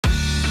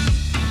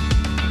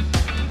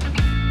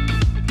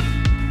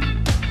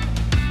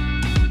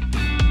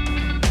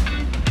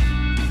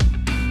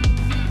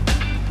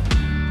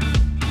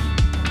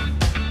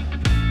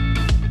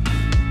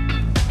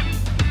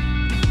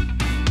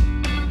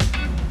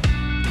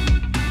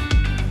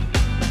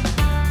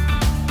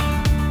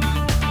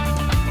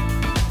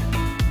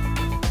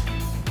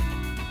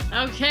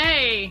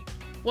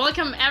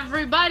Welcome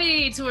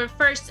everybody to our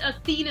first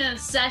Athyna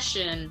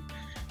session.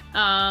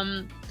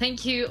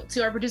 Thank you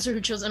to our producer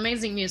who chose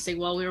amazing music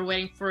while we were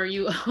waiting for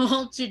you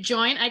all to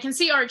join. I can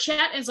see our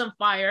chat is on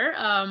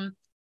fire.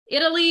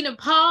 Italy,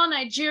 Nepal,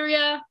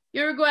 Nigeria,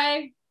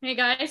 Uruguay. Hey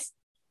guys,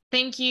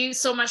 thank you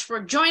so much for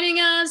joining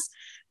us.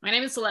 My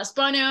name is Celeste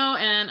Bono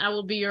and I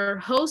will be your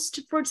host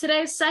for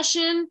today's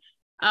session.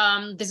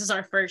 This is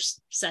our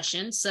first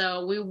session,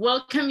 so we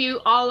welcome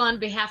you all on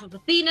behalf of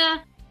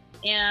Athyna.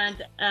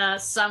 And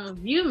some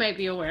of you may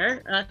be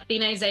aware,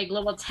 Athyna is a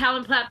global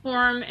talent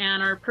platform,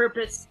 and our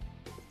purpose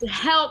is to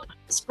help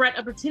spread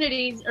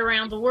opportunities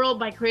around the world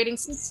by creating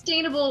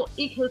sustainable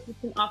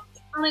ecosystem of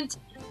talent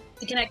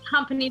to connect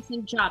companies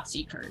and job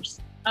seekers.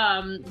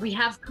 We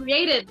have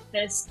created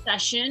this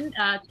session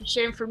to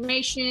share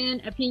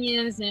information,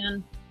 opinions,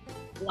 and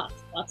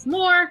lots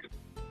more.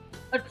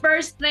 But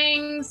first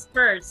things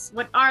first,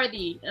 what are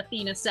the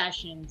Athyna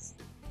Sessions?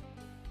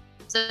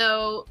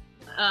 So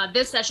on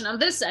this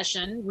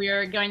session, we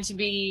are going to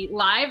be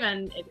live,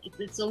 and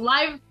it's a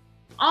live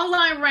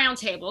online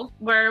roundtable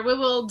where we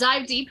will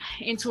dive deep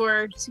into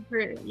our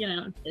super,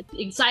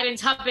 exciting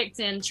topics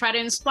and try to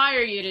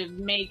inspire you to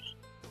make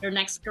your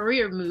next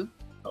career move,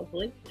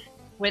 hopefully,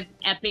 with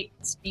epic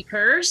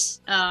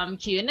speakers,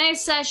 Q&A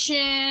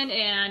session,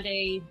 and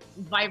a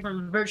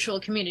vibrant virtual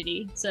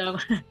community. So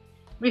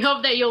we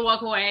hope that you'll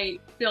walk away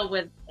filled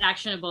with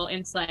actionable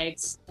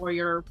insights for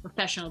your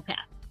professional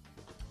path.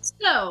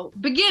 So,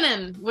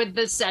 beginning with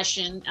this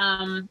session,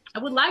 I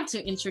would like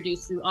to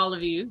introduce to all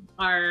of you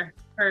our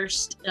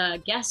first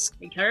guest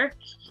speaker,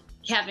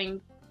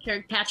 Kevin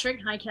Kirkpatrick.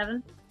 Hi,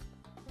 Kevin.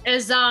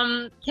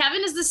 Kevin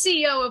is the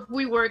CEO of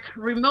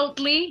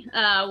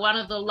WeWorkRemotely, one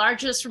of the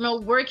largest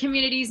remote work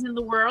communities in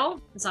the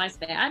world. Besides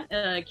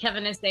that,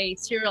 Kevin is a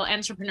serial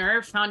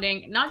entrepreneur,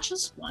 founding not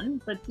just one,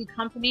 but 2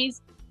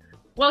 companies.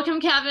 Welcome,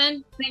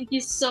 Kevin. Thank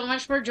you so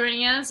much for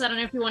joining us. I don't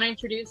know if you want to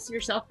introduce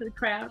yourself to the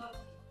crowd.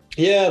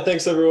 Yeah,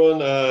 thanks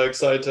everyone.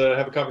 Excited to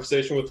have a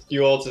conversation with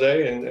you all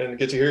today and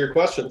get to hear your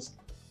questions.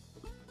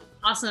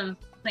 Awesome,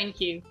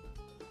 thank you.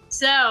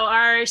 So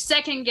our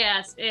second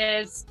guest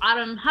is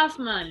Autumn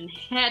Huffman,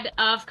 Head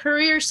of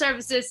Career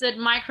Services at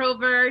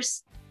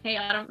Microverse. Hey,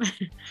 Autumn.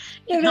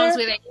 He comes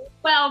with a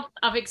wealth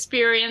of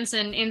experience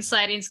and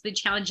insight into the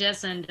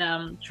challenges and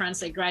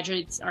trends that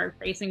graduates are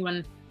facing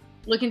when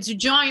looking to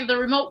join the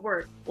remote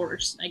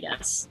workforce, I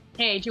guess.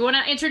 Hey, do you want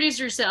to introduce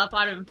yourself,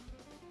 Autumn?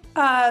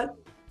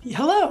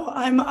 Hello,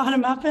 I'm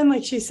Autumn Huffman.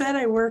 Like she said,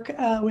 I work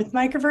with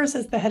Microverse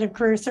as the head of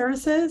career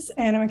services,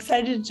 and I'm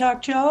excited to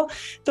talk to y'all.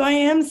 Though I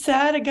am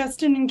sad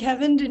Augustine and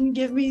Kevin didn't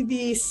give me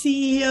the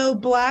CEO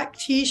black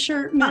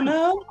t-shirt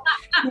memo.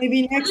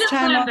 Maybe next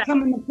time I'll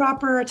come in the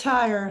proper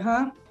attire,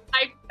 huh?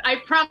 I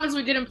promise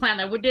we didn't plan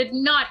that. We did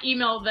not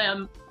email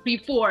them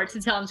before to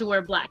tell them to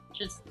wear black.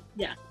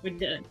 We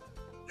didn't.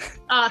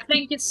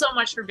 Thank you so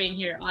much for being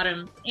here,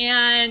 Autumn.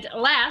 And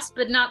last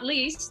but not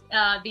least,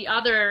 the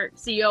other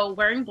CEO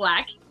wearing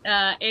black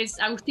is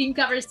Agustin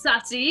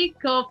Caversasi,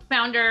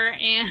 co-founder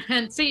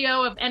and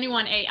CEO of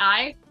Anyone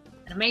AI,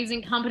 an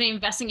amazing company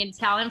investing in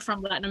talent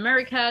from Latin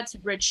America to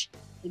bridge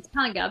the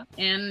talent gap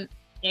in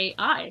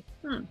AI.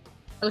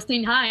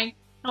 Agustin, hi.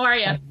 How are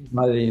you?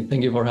 Hi,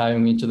 thank you for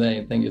having me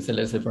today. Thank you,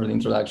 Celeste, for the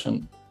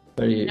introduction.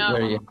 Very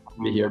happy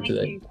to be here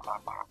today.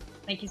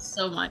 Thank you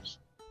so much.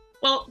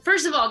 Well,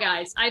 first of all,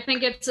 guys, I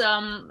think it's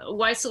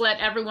wise to let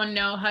everyone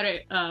know how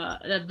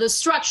to the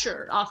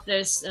structure of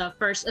this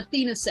first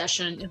Athyna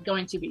session is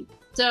going to be.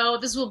 So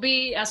this will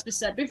be, as we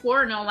said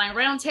before, an online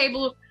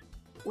roundtable.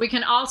 We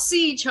can all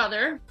see each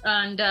other,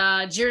 and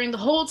during the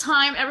whole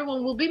time,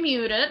 everyone will be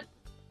muted,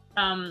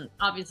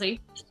 obviously.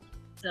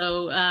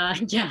 So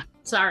yeah,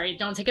 sorry,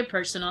 don't take it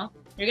personal.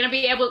 You're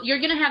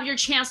gonna have your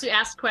chance to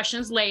ask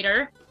questions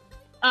later.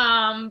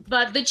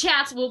 But the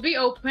chats will be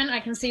open.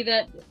 I can see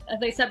that, as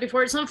I said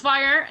before, it's on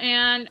fire,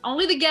 and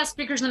only the guest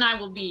speakers and I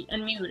will be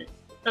unmuted.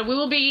 But we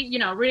will be,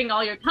 reading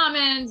all your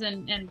comments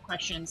and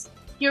questions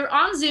here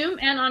on Zoom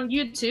and on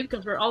YouTube,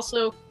 because we're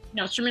also,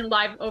 streaming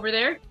live over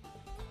there.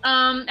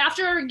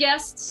 After our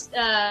guests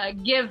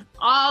give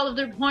all of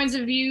their points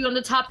of view on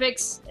the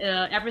topics,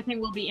 everything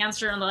will be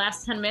answered in the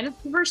last 10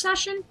 minutes of our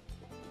session.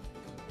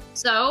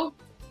 So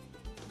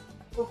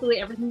hopefully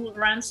everything will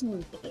run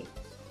smoothly.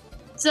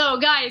 So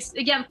guys,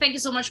 again, thank you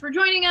so much for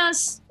joining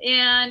us.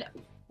 And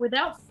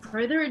without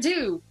further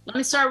ado, let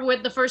me start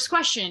with the first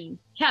question.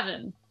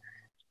 Kevin,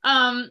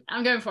 I'm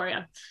going for you.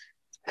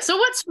 So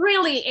what's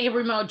really a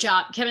remote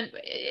job, Kevin?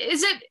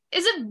 Is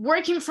it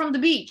working from the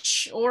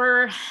beach,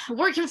 or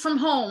working from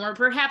home, or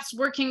perhaps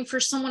working for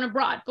someone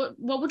abroad?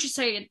 What would you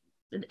say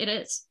it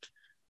is?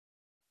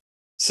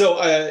 So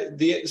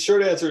the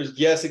short answer is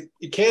yes,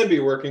 it can be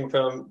working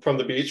from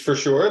the beach for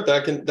sure.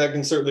 That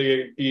can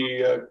certainly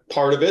be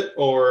part of it,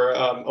 or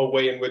a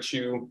way in which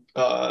you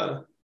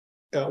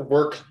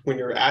work when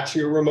you're at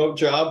your remote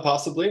job,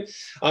 possibly.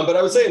 But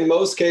I would say in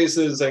most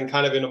cases, and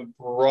kind of in a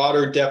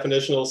broader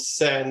definitional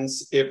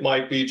sense, it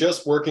might be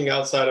just working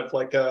outside of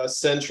like a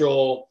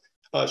central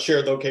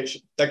shared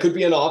location. That could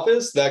be an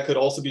office. That could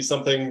also be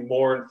something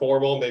more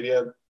informal, maybe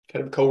a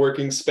kind of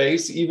co-working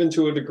space, even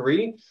to a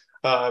degree.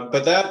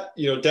 But that,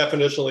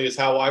 definitionally is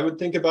how I would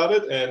think about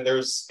it. And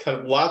there's kind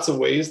of lots of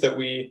ways that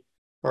we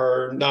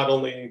are not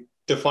only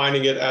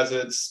defining it as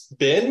it's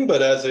been,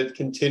 but as it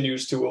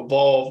continues to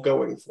evolve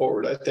going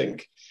forward. I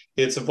think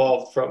it's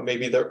evolved from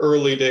maybe the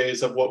early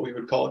days of what we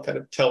would call kind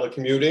of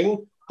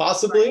telecommuting,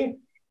 possibly,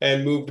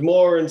 and moved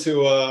more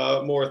into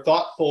a more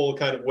thoughtful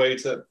kind of way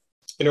to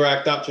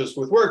interact not just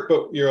with work,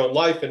 but your own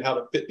life and how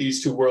to fit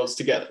these two worlds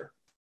together.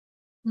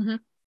 Mm-hmm.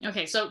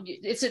 Okay, so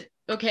is it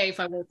okay if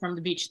I work from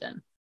the beach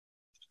then?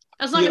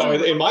 As long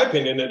as in my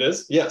opinion, it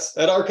is. Yes,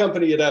 at our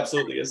company, it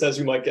absolutely is, as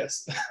you might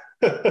guess.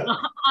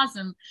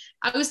 Awesome.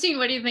 Agustin,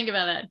 what do you think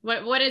about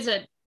that? What is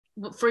it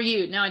for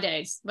you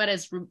nowadays? What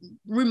is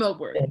remote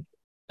work?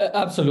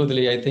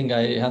 Absolutely. I think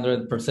I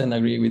 100%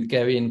 agree with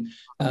Kevin.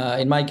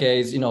 In my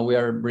case, we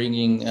are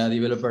bringing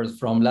developers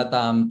from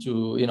Latam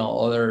to,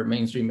 other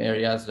mainstream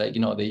areas like,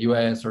 the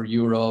US or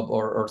Europe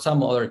or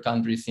some other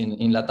countries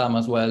in Latam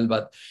as well.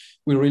 But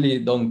we really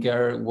don't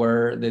care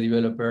where the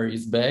developer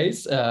is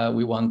based.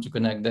 We want to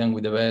connect them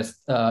with the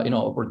best,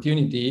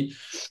 opportunity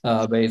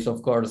based,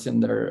 of course, in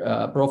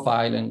their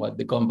profile and what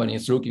the company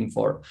is looking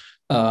for.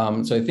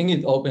 So I think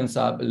it opens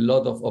up a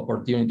lot of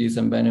opportunities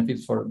and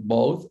benefits for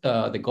both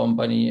the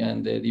company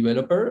and the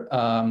developer.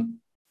 And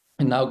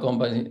now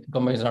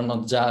companies are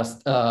not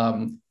just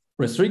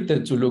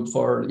restricted to look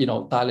for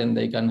talent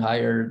they can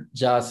hire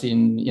just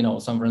in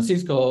San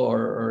Francisco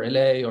or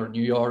LA or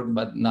New York,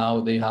 but now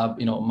they have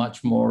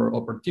much more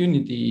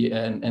opportunity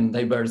and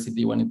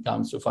diversity when it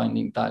comes to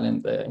finding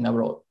talent in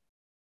abroad.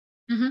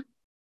 Mm-hmm.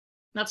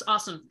 That's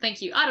awesome.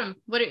 Thank you, Adam.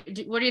 What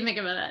do you think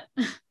about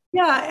that?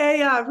 Yeah,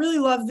 I really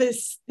love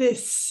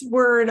this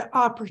word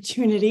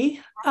opportunity.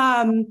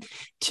 To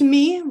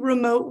me,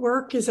 remote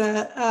work is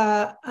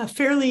a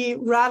fairly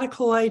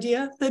radical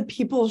idea that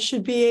people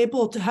should be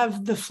able to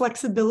have the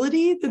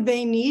flexibility that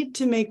they need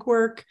to make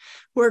work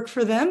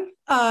for them.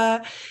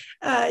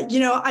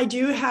 I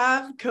do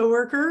have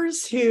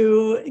coworkers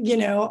who,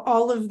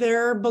 all of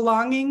their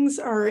belongings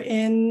are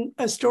in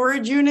a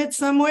storage unit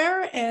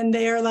somewhere, and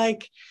they are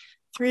like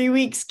 3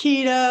 weeks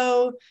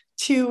keto,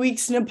 2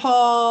 weeks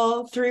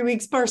Nepal, 3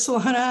 weeks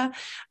Barcelona.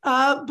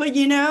 But,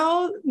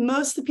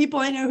 most of the people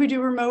I know who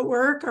do remote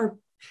work are,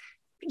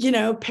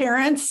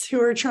 parents who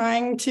are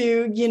trying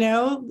to,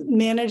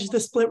 manage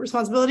the split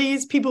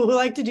responsibilities, people who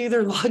like to do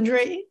their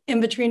laundry in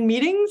between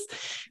meetings,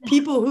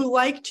 people who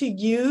like to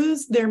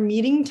use their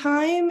meeting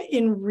time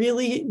in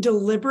really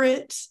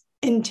deliberate,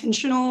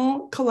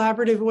 intentional,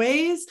 collaborative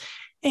ways.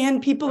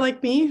 And people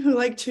like me who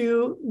like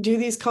to do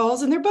these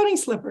calls in their bunny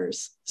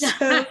slippers. So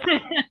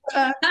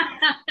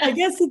I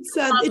guess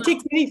it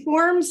takes many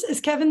forms,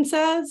 as Kevin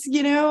says,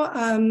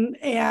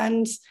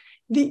 and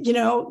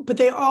but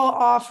they all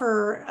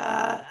offer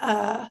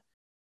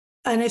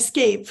an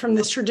escape from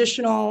this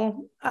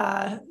traditional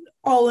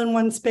all in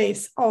one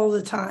space all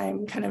the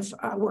time kind of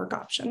work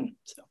option.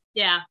 So.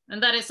 Yeah,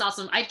 and that is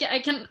awesome. I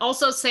can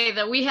also say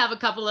that we have a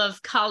couple of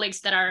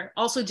colleagues that are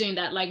also doing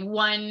that, like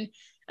one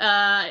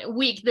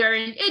week they're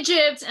in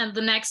Egypt and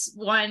the next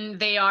one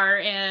they are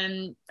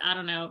in, I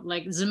don't know,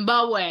 like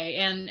Zimbabwe,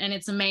 and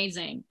it's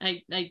amazing.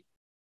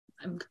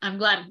 I'm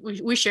glad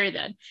we shared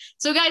that.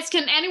 So guys,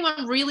 can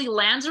anyone really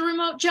land a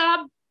remote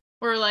job,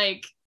 or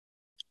like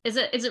is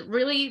it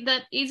really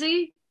that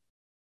easy?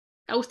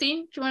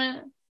 Agustin, do you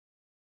want to?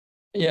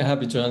 Yeah,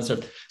 happy to answer.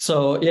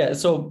 So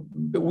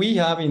we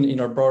have in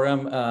our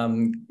program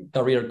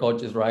career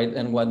coaches, right?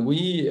 And what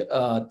we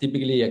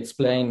typically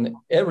explain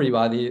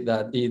everybody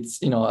that it's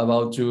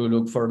about to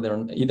look for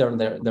either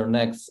their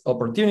next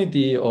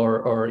opportunity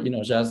or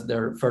just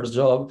their first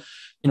job.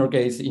 In our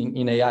case,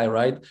 in AI,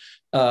 right?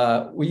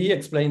 We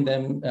explain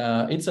them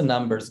it's a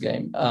numbers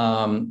game.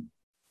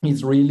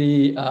 It's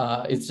really,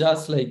 it's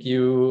just like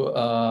you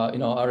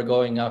are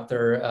going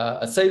after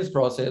a sales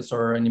process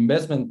or an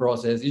investment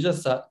process. You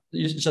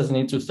just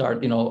need to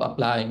start,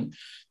 applying.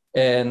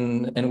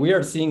 And we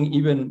are seeing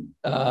even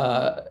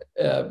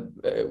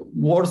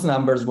worse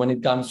numbers when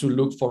it comes to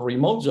look for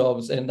remote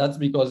jobs. And that's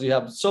because you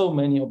have so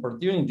many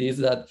opportunities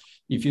that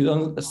if you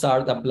don't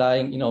start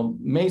applying,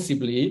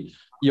 massively,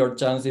 your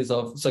chances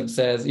of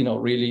success,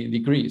 really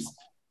decrease.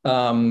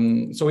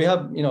 So we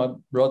have,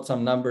 brought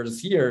some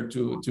numbers here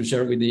to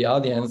share with the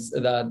audience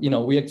that,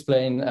 we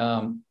explain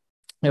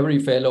every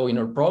fellow in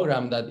our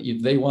program that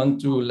if they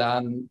want to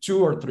land 2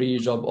 or 3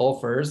 job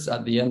offers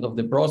at the end of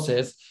the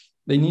process,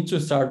 they need to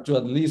start to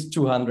at least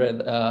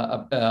 200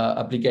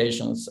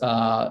 applications.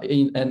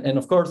 And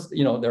of course,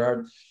 there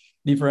are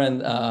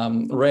different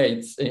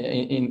rates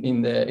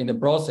in the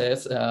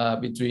process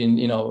between,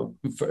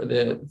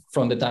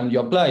 from the time you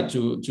apply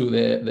to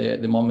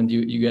the moment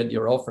you get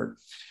your offer.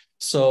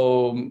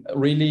 So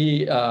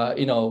really,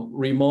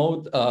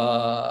 remote,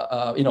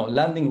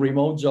 landing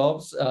remote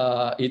jobs,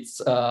 it's,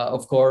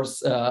 of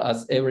course,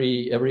 as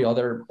every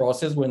other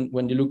process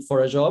when you look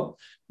for a job,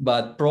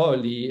 but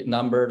probably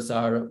numbers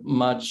are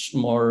much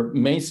more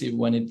massive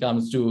when it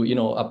comes to,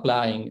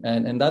 applying.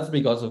 And that's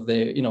because of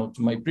the,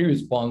 to my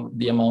previous point,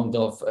 the amount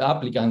of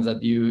applicants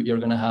that you're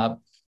going to have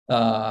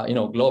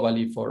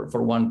globally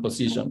for one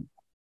position.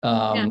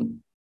 Yeah.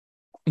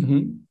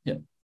 Yeah.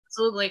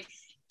 Absolutely.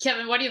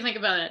 Kevin, what do you think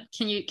about it?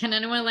 Can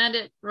anyone land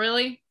it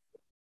really?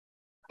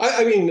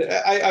 I mean,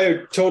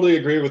 I totally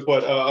agree with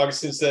what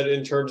Augustine said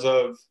in terms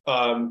of,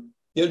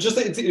 just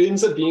it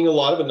ends up being a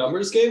lot of a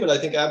numbers game, and I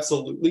think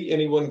absolutely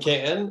anyone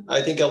can.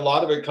 I think a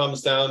lot of it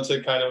comes down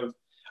to kind of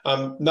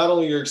not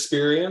only your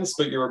experience,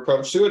 but your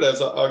approach to it,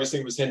 as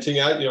Augustine was hinting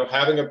at,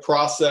 having a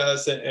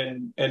process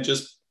and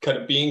just kind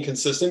of being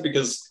consistent,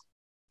 because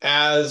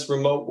as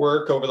remote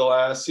work over the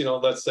last,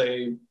 let's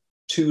say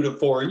 2 to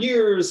 4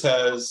 years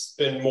has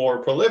been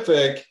more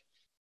prolific,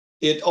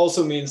 it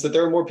also means that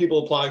there are more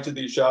people applying to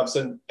these jobs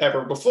than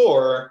ever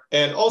before.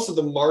 And also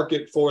the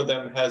market for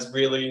them has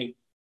really,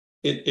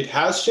 it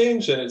has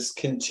changed, and it's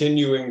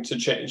continuing to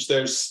change.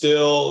 There's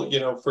still,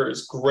 for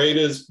as great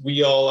as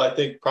we all, I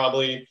think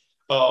probably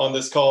on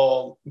this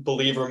call,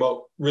 believe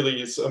remote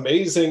really is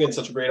amazing and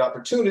such a great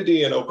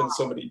opportunity and opens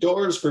so many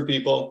doors for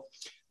people,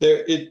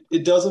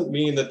 it doesn't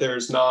mean that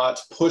there's not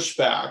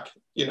pushback,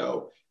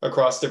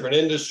 across different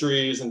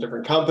industries and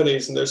different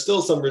companies, and there's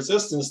still some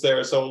resistance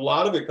there. So a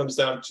lot of it comes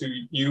down to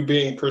you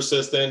being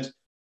persistent,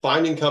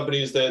 finding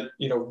companies that,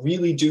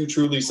 really do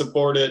truly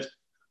support it,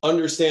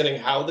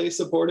 understanding how they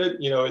support it.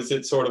 Is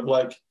it sort of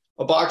like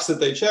a box that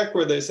they check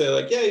where they say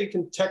like, yeah, you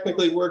can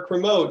technically work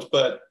remote,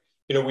 but,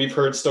 we've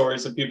heard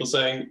stories of people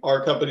saying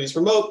our company's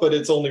remote, but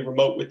it's only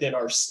remote within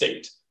our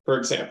state, for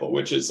example,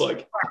 which is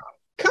like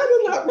kind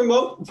of not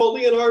remote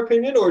fully in our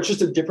opinion, or it's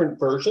just a different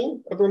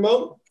version of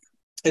remote.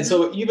 And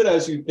so even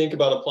as you think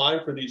about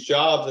applying for these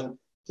jobs and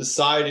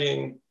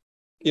deciding,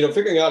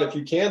 figuring out if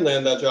you can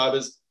land that job,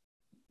 is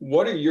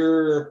what are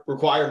your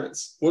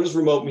requirements? What does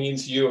remote mean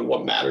to you and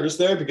what matters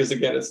there? Because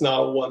again, it's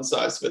not a one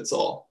size fits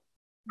all.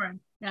 Right.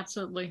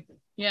 Absolutely.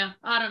 Yeah.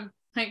 Adam,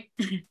 hey.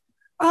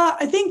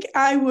 I think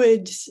I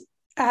would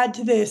add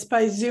to this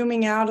by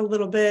zooming out a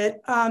little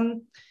bit.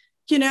 While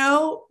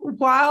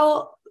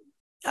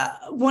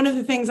one of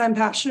the things I'm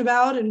passionate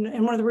about,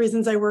 and one of the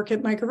reasons I work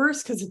at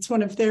Microverse, because it's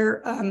one of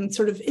their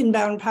sort of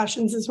inbound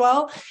passions as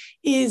well,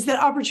 is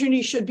that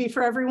opportunity should be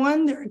for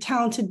everyone. There are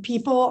talented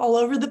people all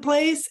over the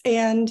place,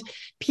 and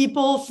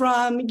people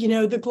from,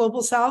 the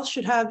global South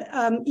should have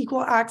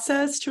equal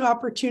access to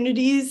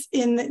opportunities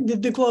in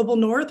the global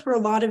North, where a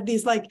lot of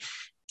these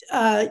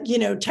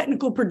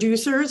technical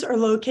producers are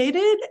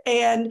located,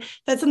 and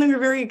that's something we're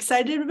very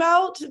excited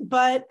about.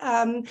 But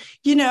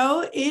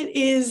it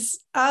is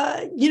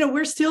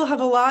we still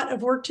have a lot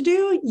of work to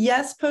do.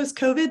 Yes,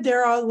 post-COVID,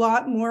 there are a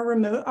lot more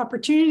remote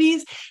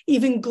opportunities,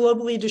 even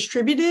globally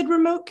distributed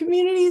remote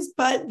communities,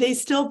 but they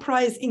still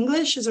prize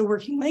English as a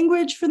working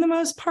language for the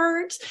most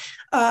part.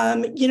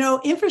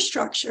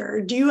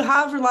 Infrastructure. Do you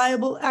have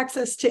reliable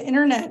access to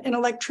internet and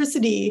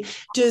electricity?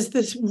 Does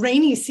this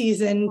rainy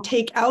season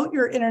take out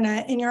your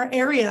internet in your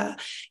area?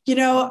 There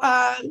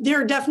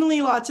are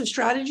definitely lots of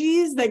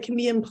strategies that can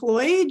be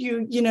employed.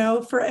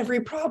 For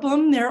every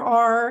problem, there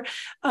are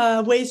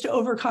ways to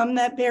overcome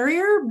that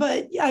barrier.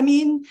 But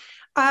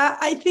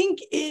I think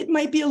it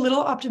might be a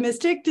little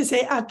optimistic to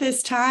say at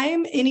this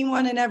time,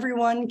 anyone and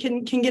everyone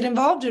can get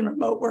involved in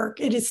remote work.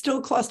 It is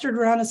still clustered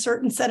around a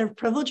certain set of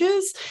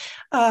privileges,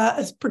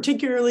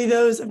 particularly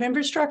those of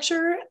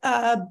infrastructure.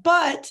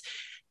 But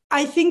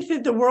I think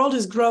that the world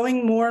is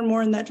growing more and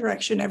more in that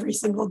direction every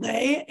single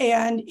day.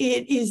 And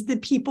it is the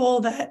people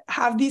that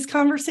have these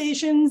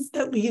conversations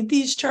that lead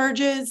these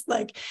charges.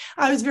 Like,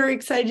 I was very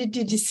excited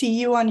to see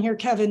you on here,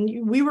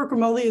 Kevin.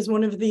 WeWorkRemotely is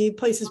one of the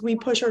places we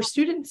push our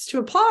students to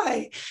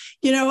apply.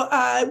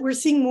 We're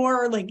seeing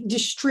more like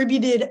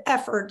distributed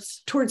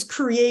efforts towards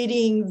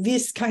creating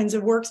these kinds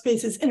of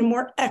workspaces in a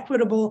more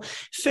equitable,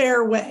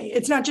 fair way.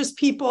 It's not just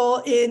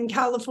people in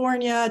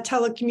California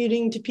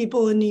telecommuting to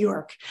people in New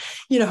York.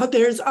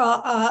 There's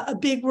a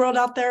big world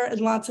out there and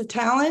lots of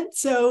talent.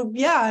 So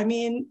yeah,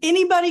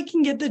 anybody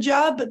can get the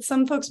job, but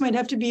some folks might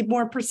have to be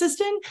more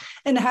persistent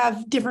and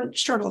have different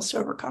struggles to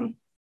overcome.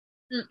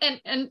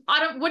 And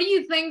Adam, what do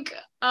you think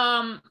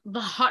the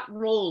hot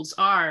roles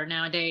are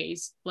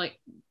nowadays? Like,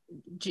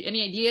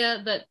 any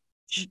idea that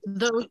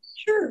those?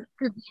 Sure.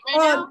 Right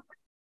now?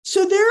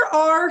 So there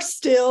are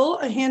still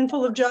a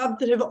handful of jobs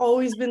that have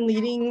always been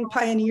leading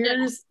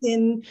pioneers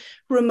in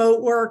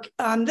remote work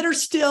that are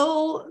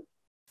still,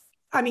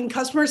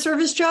 customer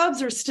service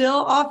jobs are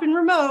still often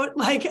remote,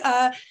 like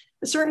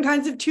certain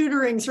kinds of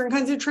tutoring, certain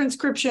kinds of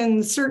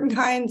transcriptions, certain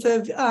kinds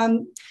of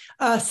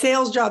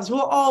sales jobs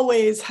will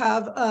always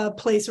have a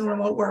place in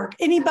remote work.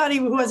 Anybody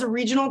who has a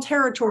regional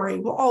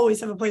territory will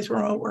always have a place for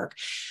remote work.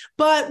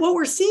 But what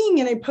we're seeing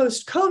in a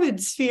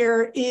post-COVID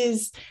sphere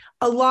is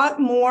a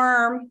lot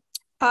more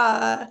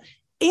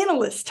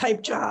analyst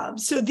type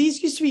jobs. So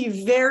these used to be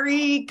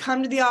very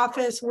come to the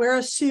office, wear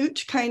a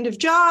suit kind of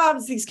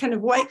jobs, these kind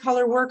of white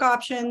collar work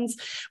options,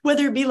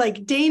 whether it be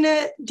like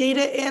data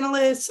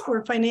analysts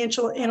or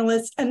financial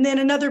analysts. And then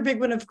another big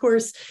one, of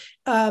course,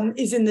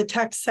 is in the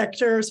tech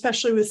sector,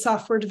 especially with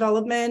software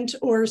development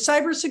or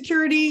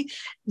cybersecurity,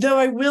 though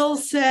I will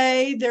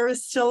say there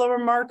is still a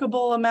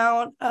remarkable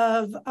amount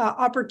of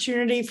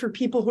opportunity for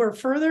people who are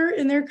further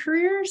in their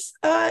careers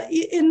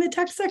in the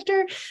tech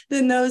sector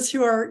than those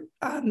who are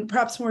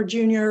perhaps more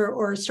junior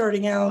or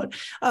starting out.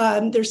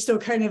 There's still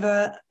kind of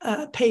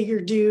a pay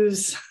your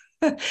dues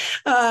in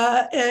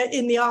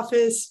the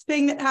office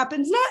thing that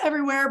happens, not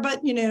everywhere,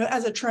 but, you know,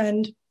 as a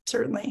trend,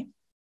 certainly.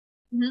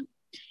 Mm-hmm.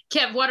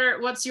 Kev,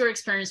 what's your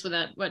experience with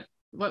that?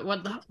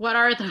 What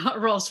are the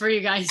roles for you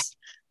guys?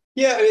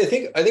 Yeah, I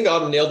think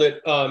Autumn nailed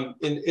it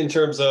in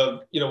terms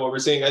of, you know, what we're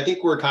seeing. I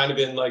think we're kind of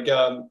in like,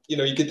 you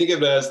know, you could think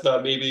of it as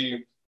the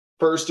maybe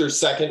first or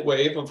second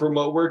wave of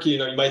remote work. You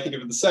know, you might think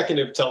of it the second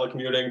if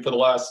telecommuting for the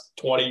last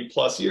 20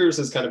 plus years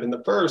has kind of been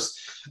the first,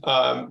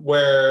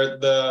 where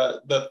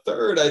the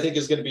third, I think,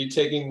 is going to be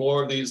taking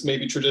more of these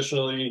maybe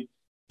traditionally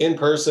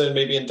in-person,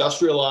 maybe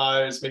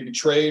industrialized, maybe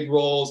trade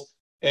roles.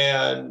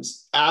 And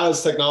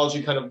as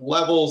technology kind of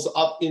levels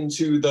up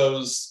into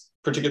those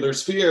particular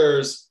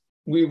spheres,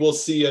 we will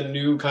see a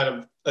new kind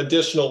of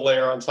additional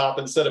layer on top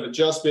instead of it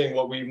just being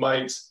what we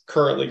might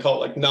currently call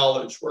like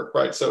knowledge work,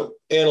 right? So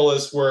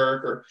analyst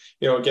work, or,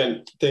 you know,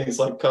 again, things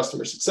like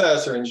customer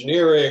success or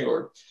engineering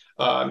or,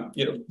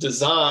 you know,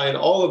 design,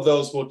 all of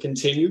those will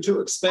continue to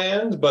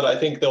expand, but I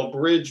think they'll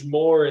bridge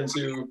more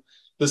into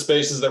the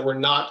spaces that we're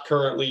not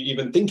currently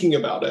even thinking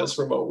about as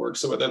remote work.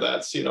 So whether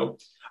that's, you know,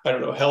 I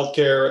don't know,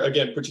 healthcare,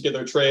 again,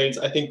 particular trades,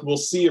 I think we'll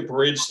see a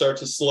bridge start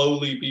to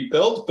slowly be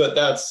built, but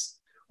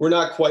we're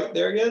not quite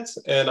there yet.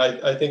 And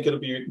I think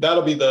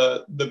that'll be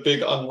the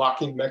big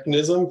unlocking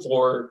mechanism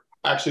for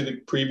actually the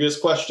previous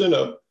question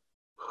of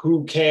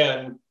who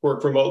can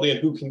work remotely and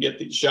who can get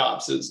these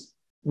jobs. Is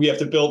we have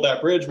to build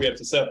that bridge, we have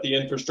to set up the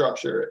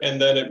infrastructure, and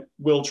then it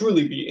will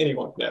truly be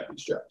anyone can have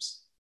these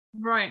jobs.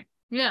 Right.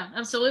 Yeah,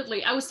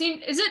 absolutely. I was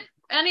thinking, is it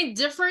any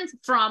different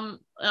from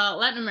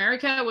Latin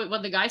America with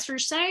what the guys are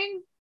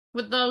saying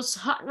with those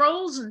hot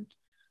roles?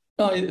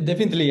 No, I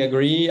definitely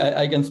agree.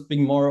 I can speak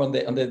more on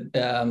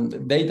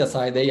the data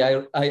side,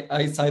 the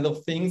AI side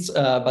of things,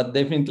 but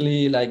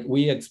definitely, like,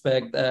 we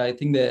expect, I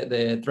think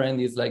the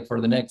trend is like for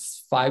the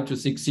next 5 to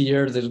 6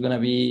 years, there's going to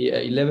be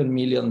 11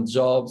 million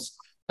jobs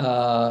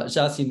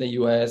just in the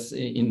US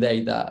in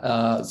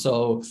data.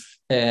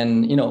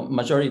 And, you know,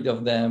 majority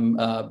of them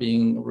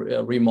being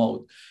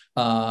remote.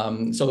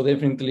 So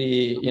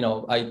definitely, you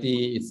know, IT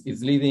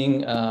is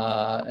leading,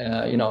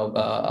 you know,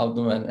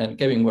 Autumn and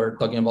Kevin were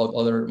talking about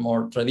other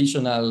more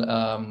traditional,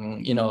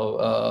 you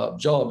know,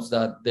 jobs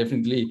that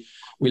definitely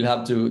will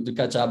have to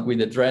catch up with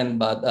the trend.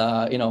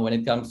 But, you know, when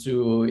it comes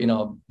to, you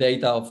know,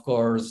 data, of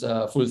course,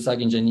 full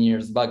stack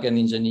engineers, backend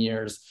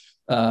engineers,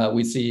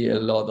 we see a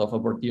lot of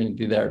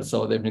opportunity there.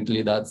 So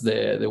definitely that's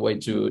the way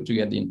to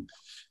get in.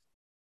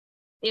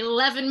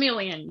 11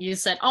 million, you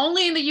said,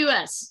 only in the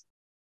US?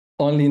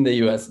 Only in the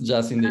US,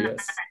 just in the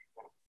US.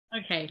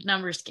 Okay,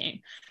 numbers game.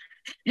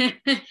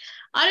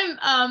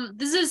 Adam,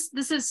 this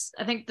is,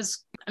 I think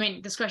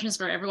this question is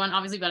for everyone,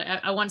 obviously, but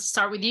I want to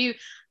start with you.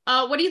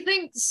 What do you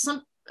think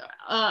some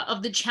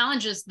of the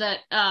challenges that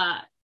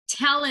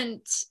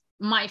talent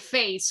might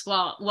face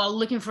while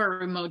looking for a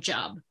remote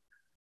job?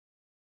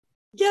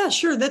 Yeah,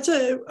 sure. That's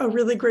a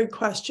really great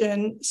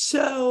question.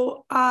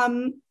 So,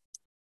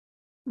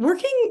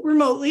 working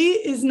remotely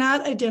is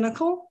not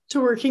identical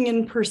to working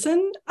in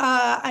person.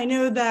 I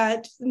know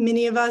that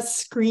many of us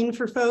screen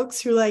for folks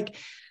who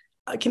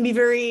can be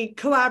very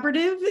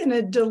collaborative in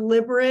a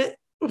deliberate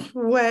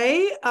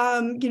way.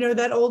 You know,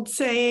 that old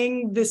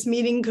saying, this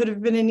meeting could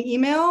have been an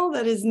email.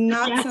 That is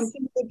not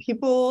something that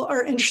people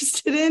are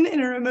interested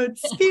in a remote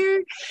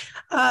sphere.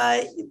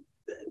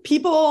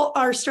 People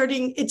are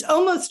starting, it's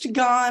almost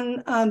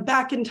gone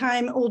back in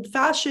time,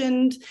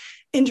 old-fashioned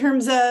in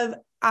terms of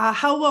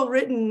how well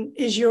written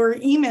is your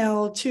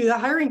email to the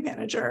hiring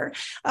manager?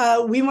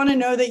 We want to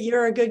know that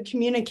you're a good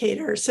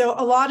communicator. So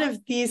a lot of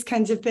these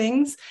kinds of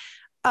things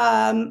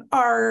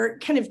are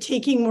kind of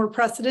taking more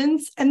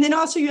precedence. And then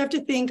also you have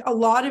to think a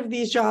lot of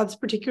these jobs,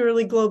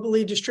 particularly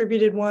globally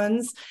distributed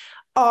ones,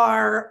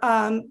 are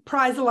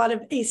prize a lot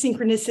of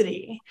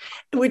asynchronicity,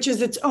 which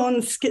is its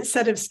own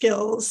set of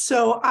skills.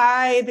 So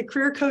the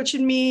career coach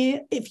in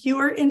me, if you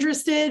are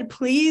interested,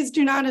 please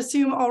do not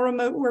assume all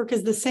remote work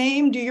is the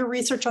same. Do your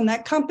research on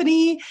that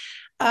company.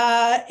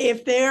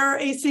 If they're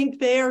async,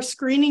 they are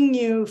screening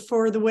you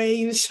for the way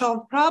you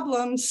solve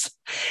problems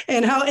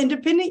and how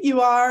independent you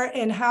are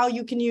and how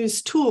you can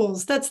use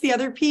tools. That's the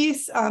other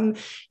piece.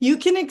 You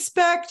can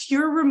expect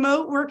your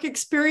remote work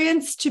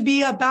experience to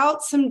be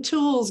about some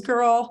tools,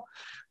 girl.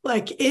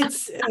 Like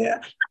it's,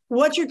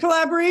 what's your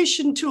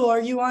collaboration tool?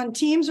 Are you on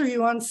Teams? Are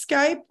you on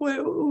Skype?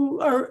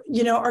 Or,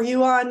 you know, are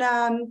you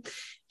on,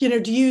 you know,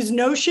 do you use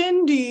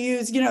Notion? Do you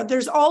use, you know,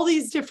 there's all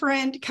these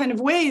different kind of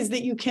ways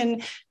that you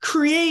can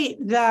create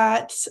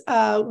that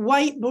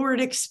whiteboard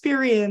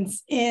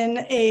experience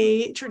in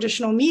a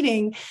traditional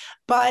meeting.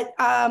 But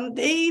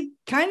they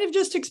kind of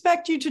just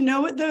expect you to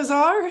know what those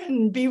are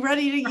and be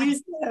ready to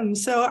use them.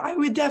 So I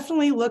would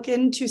definitely look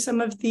into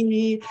some of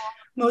the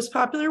most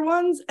popular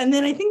ones. And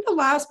then I think the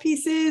last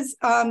piece is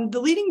the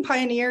leading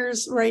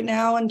pioneers right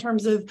now in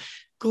terms of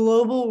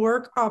global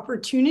work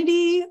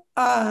opportunity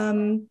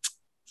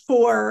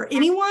for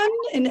anyone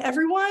and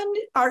everyone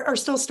are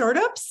still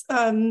startups.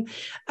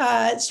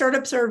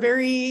 Startups are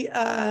very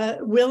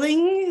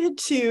willing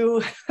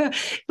to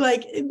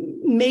like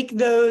make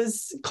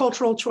those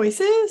cultural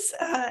choices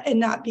and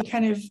not be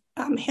kind of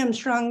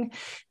hamstrung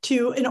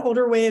to an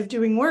older way of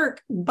doing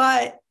work.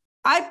 But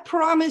I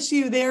promise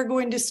you, they're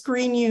going to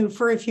screen you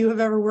for if you have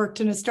ever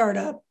worked in a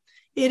startup.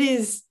 It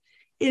is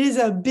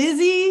a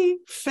busy,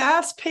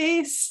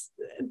 fast-paced,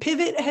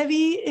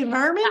 pivot-heavy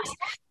environment.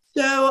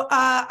 So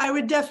I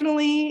would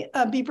definitely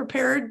be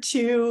prepared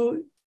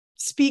to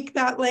speak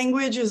that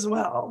language as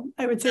well.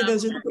 I would say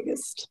those are the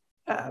biggest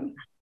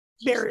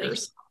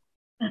barriers.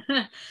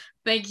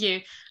 Thank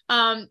you.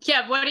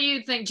 Yeah, what do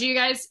you think? Do you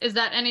guys, is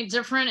that any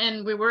different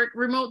in We Work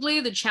Remotely,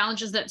 the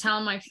challenges that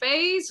talent might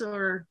face,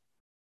 or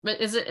but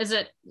is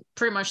it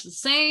pretty much the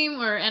same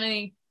or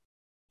any?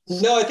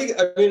 No, I think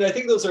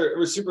those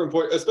are super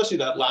important, especially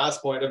that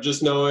last point of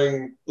just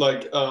knowing,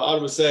 like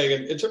Autumn was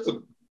saying, in terms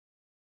of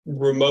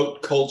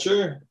remote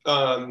culture,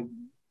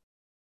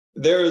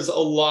 there's a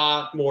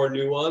lot more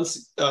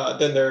nuance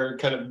than there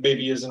kind of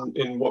maybe is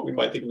in what we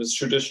might think of as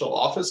traditional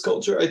office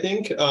culture. I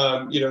think,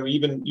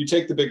 even you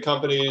take the big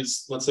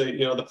companies, let's say,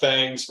 the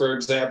FANGs, for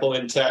example,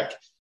 in tech,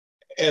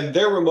 and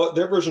their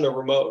version of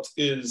remote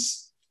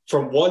is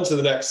from one to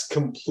the next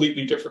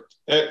completely different.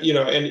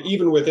 And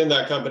even within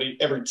that company,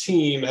 every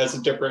team has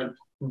a different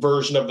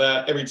version of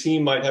that. Every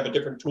team might have a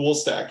different tool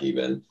stack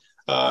even.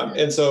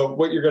 And so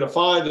what you're going to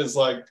find is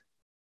like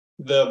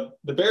the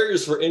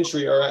barriers for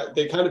entry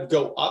they kind of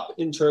go up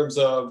in terms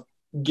of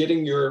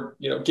getting your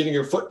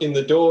foot in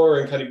the door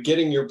and kind of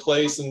getting your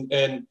place and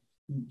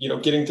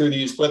getting through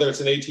these, whether it's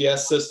an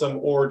ATS system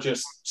or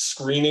just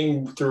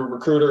screening through a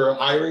recruiter or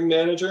hiring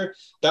manager.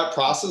 That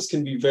process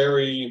can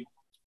be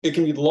it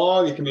can be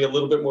long, it can be a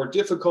little bit more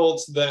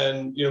difficult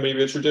than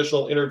maybe a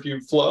traditional interview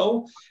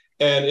flow.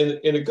 And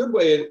in a good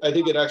way, I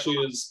think it actually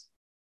is,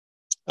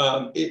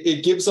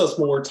 it gives us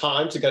more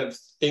time to kind of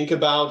think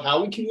about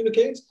how we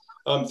communicate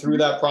through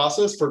that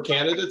process for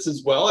candidates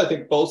as well. I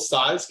think both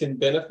sides can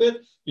benefit.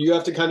 You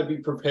have to kind of be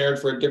prepared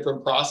for a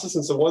different process.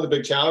 And so one of the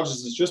big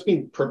challenges is just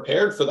being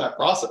prepared for that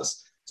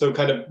process. So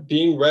kind of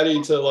being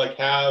ready to like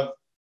have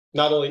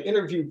not only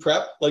interview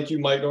prep like you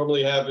might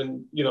normally have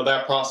in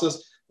that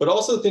process, but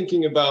also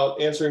thinking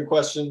about answering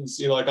questions,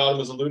 like Autumn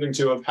was alluding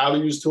to, of how to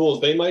use tools.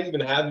 They might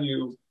even have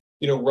you,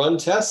 run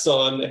tests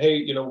on,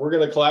 hey, we're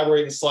going to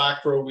collaborate in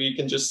Slack for a week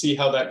and just see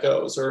how that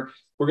goes. Or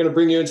we're going to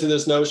bring you into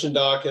this Notion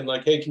doc and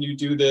like, hey, can you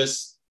do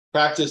this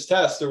practice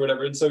test or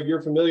whatever? And so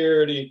your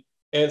familiarity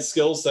and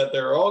skill set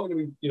there are all going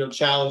to be,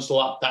 challenged a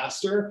lot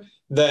faster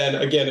than,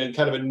 again, in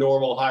kind of a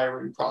normal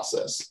hiring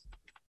process.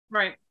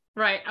 Right.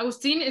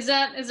 Agustin, is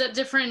that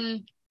different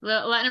in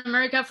Latin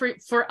America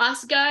for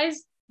us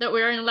guys that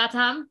we're in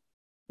Latam?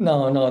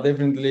 No,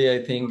 definitely.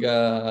 I think,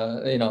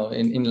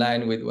 in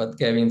line with what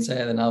Kevin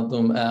said and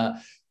Autumn,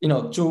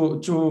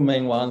 two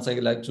main ones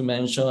I'd like to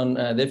mention.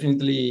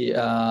 Definitely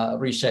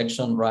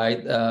rejection,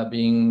 right?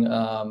 Being,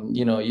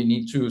 you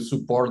need to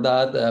support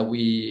that.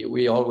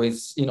 We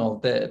always,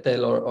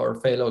 tell our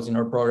fellows in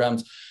our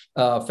programs,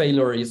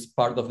 failure is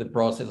part of the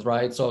process,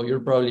 right? So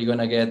you're probably going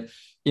to get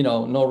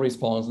no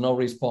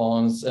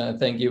response,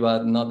 thank you,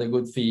 but not a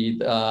good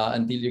fit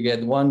until you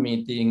get one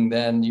meeting.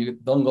 Then you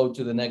don't go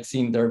to the next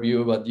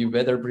interview, but you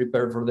better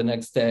prepare for the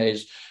next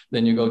stage.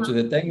 Then you go to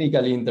the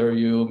technical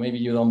interview, maybe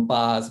you don't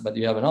pass, but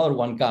you have another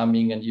one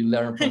coming and you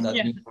learn from that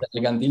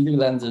until you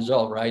land the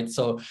job, right?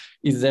 So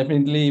it's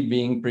definitely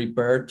being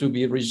prepared to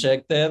be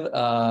rejected.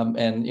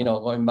 And,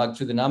 going back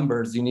to the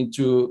numbers, you need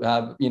to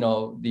have, you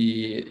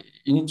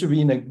need to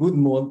be in a good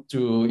mood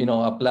to,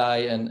 apply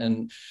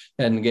and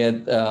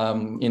get,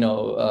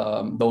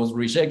 those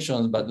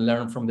rejections, but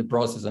learn from the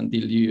process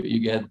until you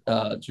get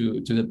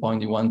to the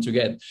point you want to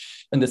get.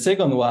 And the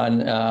second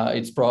one,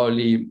 it's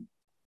probably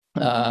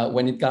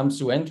when it comes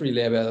to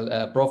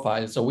entry-level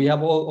profiles. So we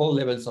have all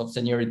levels of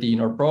seniority in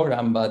our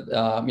program, but,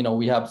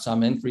 we have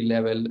some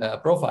entry-level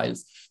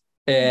profiles.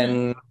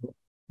 And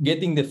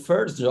getting the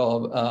first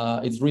job,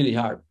 it's really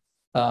hard.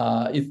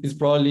 It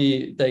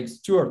probably takes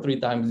 2 or 3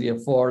 times the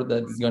effort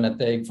that it's going to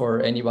take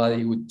for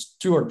anybody with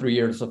 2 or 3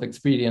 years of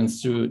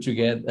experience to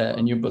get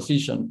a new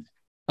position.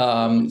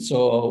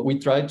 So we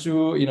try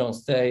to,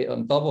 stay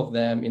on top of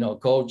them,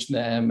 coach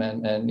them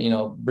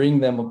and bring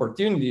them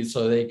opportunities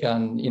so they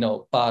can,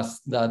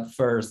 pass that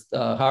first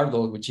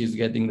hurdle, which is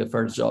getting the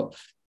first job.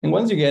 And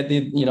once you get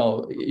it,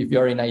 if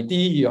you're in IT,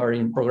 you're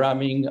in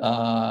programming,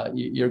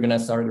 you're going to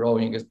start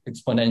growing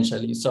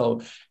exponentially.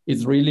 So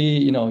it's really,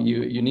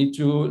 you need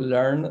to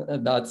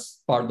learn.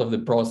 That's part of the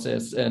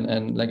process.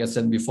 And like I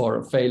said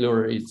before,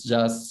 failure is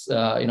just,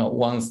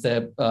 one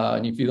step.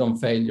 And if you don't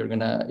fail, you're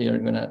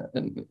gonna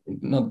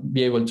not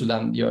be able to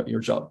land your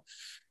job.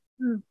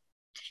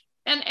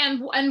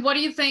 And what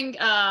do you think,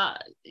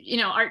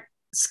 our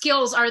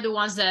skills are the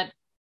ones that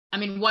I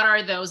mean, what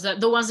are those,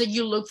 the ones that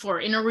you look for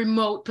in a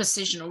remote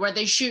position, or where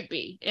they should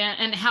be?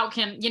 And how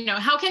can,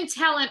 how can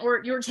talent,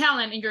 or your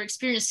talent and your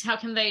experience, how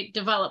can they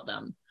develop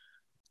them?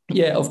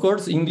 Yeah, of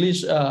course,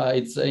 English,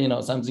 it's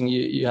something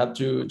you have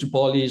to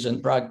polish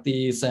and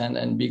practice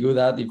and be good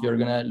at if you're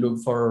gonna look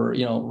for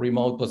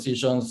remote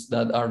positions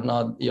that are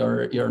not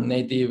your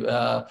native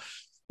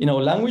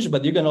language.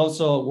 But you can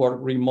also work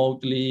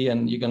remotely,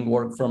 and you can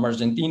work from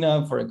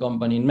Argentina for a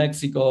company in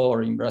Mexico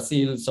or in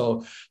Brazil.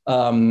 So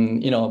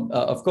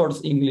of course,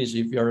 English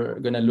if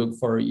you're gonna look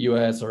for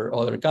US or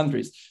other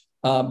countries.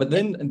 But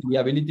then the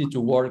ability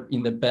to work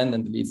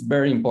independently is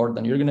very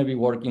important. You're going to be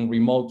working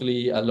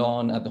remotely,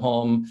 alone, at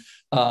home.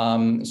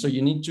 So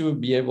you need to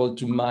be able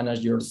to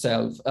manage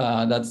yourself.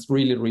 That's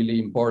really, really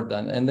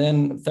important. And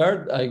then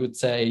third, I would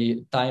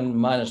say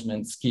time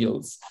management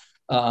skills.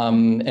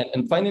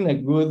 And finding a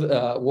good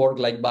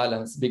work-life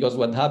balance, because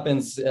what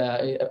happens,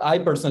 I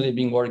personally have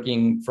been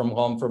working from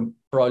home for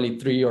probably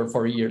 3 or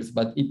 4 years,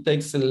 but it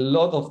takes a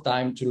lot of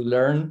time to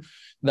learn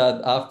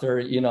that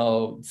after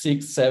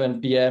 6,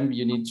 7 p.m.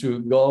 you need to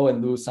go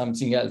and do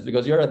something else,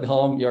 because you're at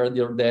home, you're at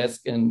your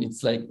desk, and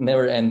it's like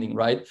never ending,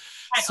 right?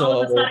 So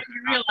all of a sudden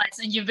you realize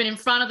that you've been in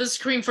front of the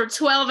screen for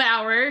 12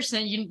 hours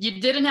and you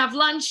didn't have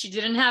lunch, you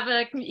didn't have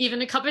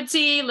even a cup of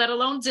tea, let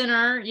alone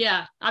dinner.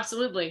 Yeah,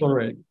 absolutely.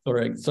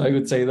 Correct. So I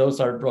would say those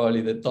are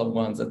probably the top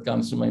ones that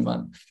comes to my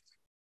mind.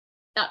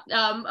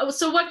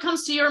 So what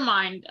comes to your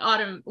mind,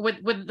 Autumn,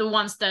 with the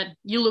ones that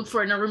you look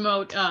for in a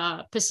remote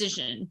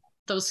position,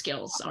 those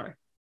skills are?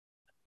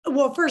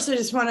 Well, first, I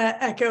just want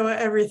to echo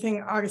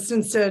everything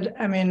Augustin said.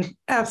 I mean,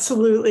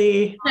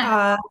 absolutely.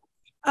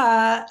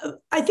 I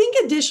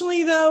think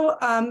additionally, though,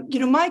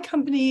 my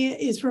company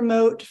is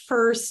remote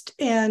first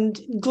and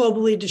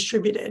globally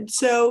distributed.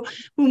 So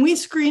when we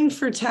screen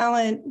for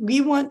talent, we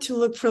want to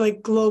look for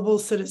like global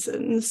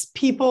citizens,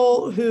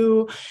 people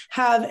who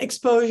have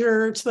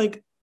exposure to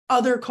like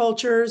other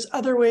cultures,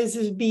 other ways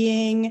of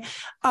being,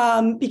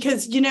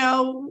 because,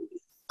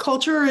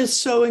 culture is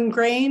so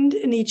ingrained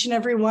in each and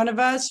every one of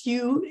us,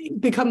 you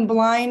become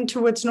blind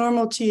to what's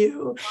normal to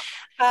you.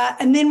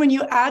 And then when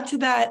you add to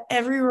that,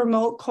 every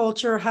remote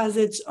culture has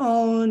its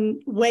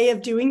own way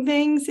of doing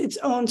things, its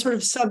own sort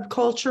of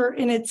subculture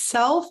in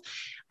itself.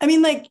 I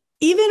mean, like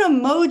even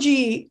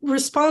emoji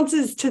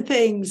responses to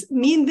things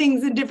mean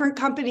things in different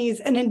companies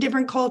and in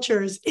different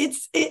cultures.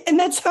 And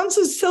that sounds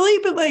so silly,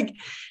 but like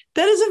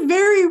that is a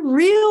very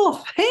real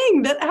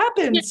thing that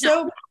happens.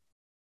 So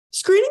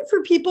screening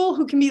for people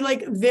who can be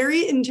like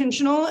very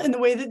intentional in the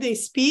way that they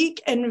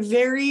speak and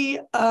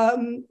very,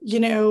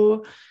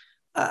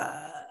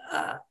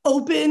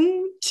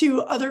 open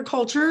to other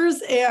cultures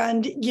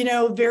and,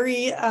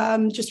 very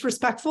just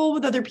respectful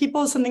with other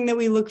people is something that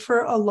we look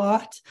for a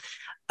lot.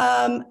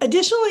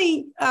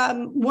 Additionally,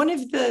 one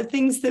of the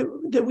things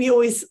that we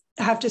always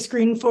have to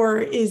screen for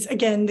is,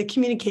 again, the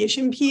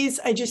communication piece.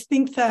 I just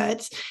think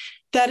that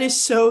is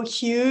so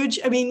huge.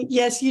 I mean,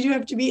 yes, you do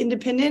have to be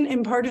independent,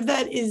 and part of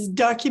that is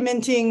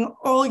documenting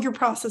all your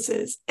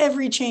processes,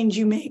 every change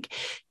you make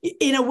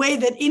in a way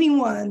that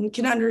anyone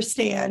can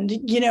understand.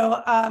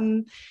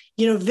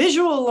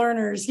 Visual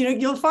learners,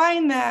 you'll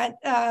find that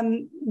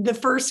the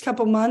first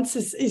couple months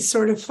is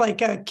sort of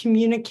like a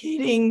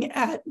communicating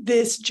at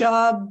this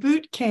job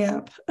boot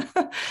camp.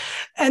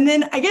 And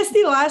then I guess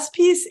the last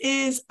piece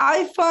is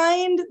I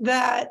find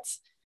that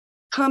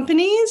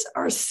companies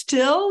are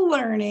still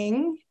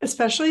learning,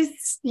 especially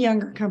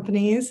younger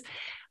companies,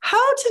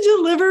 how to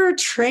deliver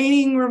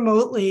training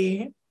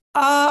remotely.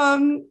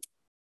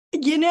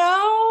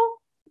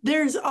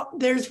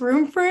 There's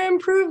room for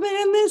improvement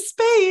in this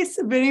space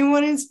if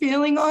anyone is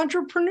feeling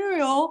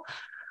entrepreneurial.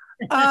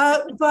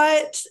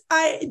 But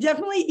I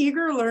definitely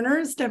eager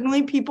learners,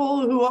 definitely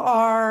people who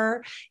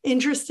are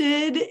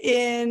interested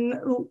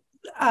in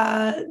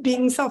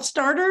being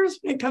self-starters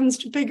when it comes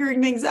to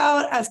figuring things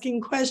out,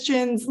 asking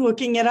questions,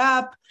 looking it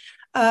up.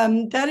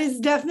 That is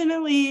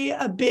definitely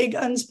a big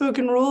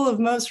unspoken rule of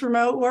most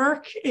remote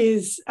work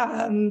is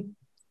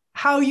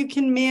how you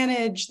can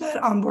manage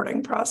that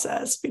onboarding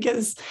process,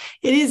 because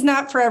it is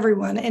not for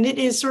everyone. And it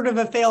is sort of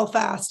a fail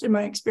fast in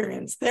my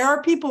experience. There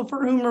are people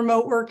for whom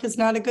remote work is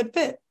not a good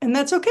fit, and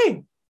that's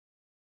okay.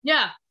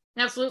 Yeah,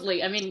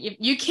 absolutely. I mean,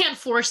 you can't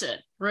force it,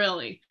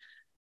 really.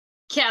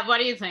 Kev, what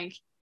do you think?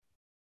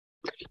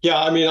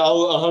 Yeah, I mean, I'll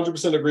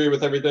 100% agree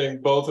with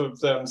everything both of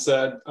them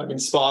said. I mean,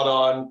 spot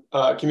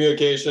on.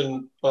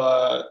 Communication,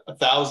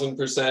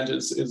 1,000%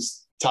 is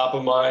top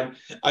of mind.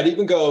 I'd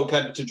even go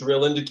kind of to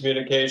drill into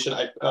communication.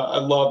 I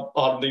love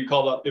that you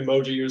called out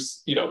emoji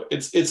use.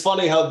 It's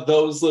funny how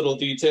those little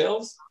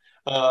details,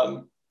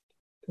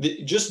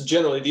 just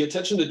generally the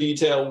attention to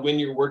detail when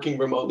you're working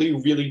remotely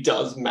really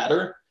does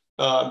matter,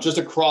 just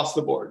across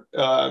the board,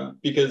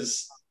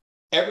 because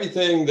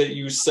everything that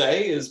you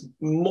say is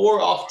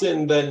more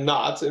often than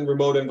not in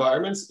remote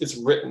environments, it's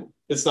written.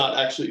 It's not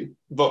actually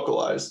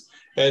vocalized.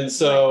 And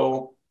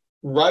so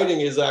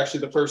writing is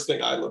actually the first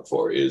thing I look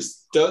for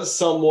is, does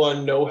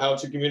someone know how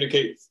to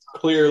communicate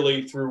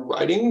clearly through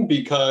writing?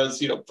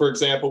 Because, for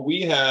example,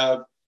 we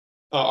have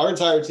our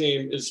entire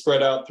team is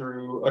spread out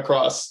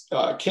across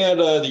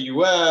Canada, the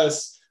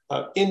US,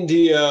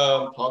 India,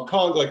 Hong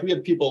Kong. Like, we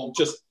have people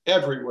just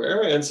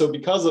everywhere. And so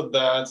because of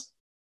that,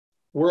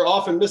 we're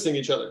often missing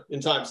each other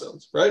in time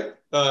zones, right?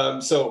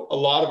 So a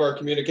lot of our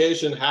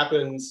communication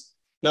happens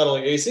not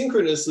only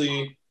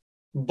asynchronously,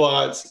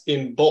 but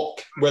in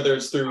bulk, whether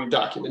it's through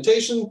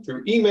documentation,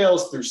 through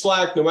emails, through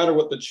Slack, no matter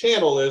what the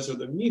channel is or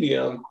the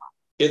medium,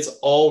 it's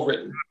all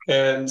written.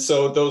 And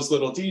so those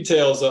little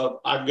details of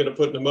I'm going to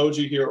put an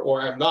emoji here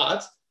or I'm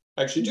not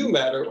actually do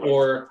matter,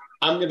 or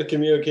I'm going to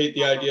communicate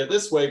the idea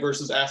this way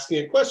versus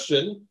asking a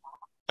question.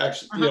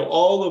 Actually,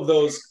 all of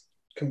those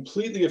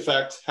completely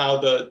affect how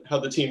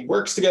the team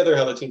works together,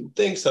 how the team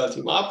thinks, how the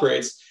team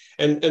operates.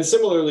 And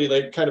similarly,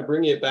 like, kind of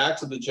bringing it back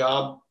to the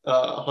job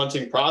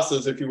hunting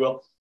process, if you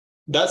will,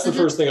 that's the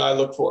first thing I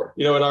look for.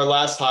 In our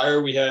last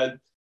hire, we had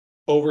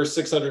over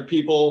 600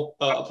 people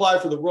apply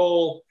for the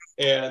role,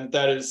 and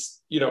that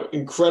is,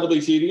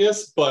 incredibly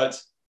tedious. But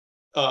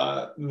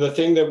the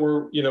thing that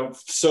we're,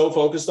 so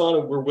focused on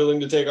and we're willing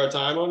to take our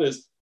time on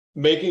is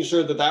making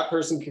sure that that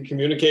person can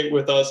communicate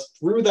with us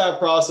through that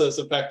process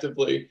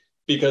effectively,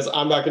 because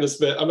I'm not going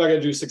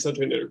to do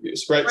 600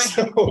 interviews, right?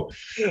 So,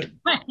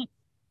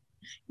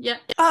 yeah.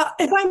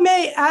 If I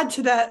may add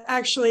to that,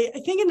 actually,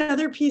 I think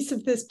another piece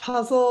of this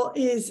puzzle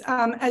is,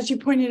 as you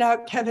pointed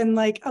out, Kevin,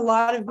 like, a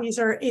lot of these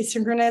are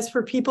asynchronous,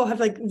 where people have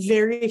like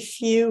very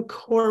few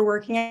core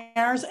working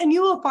hours. And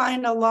you will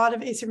find a lot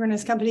of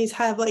asynchronous companies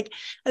have like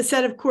a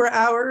set of core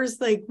hours,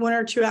 like 1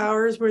 or 2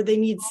 hours, where they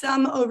need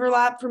some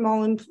overlap from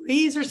all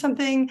employees or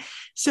something,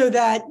 so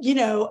that,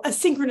 a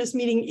synchronous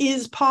meeting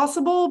is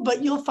possible.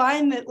 But you'll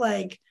find that,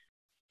 like,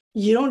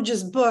 you don't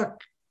just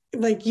book.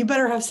 Like, you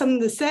better have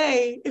something to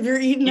say if you're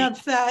eating up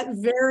that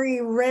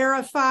very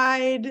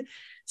rarefied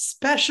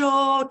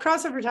special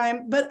crossover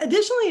time. But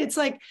additionally, it's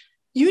like,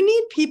 you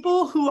need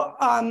people who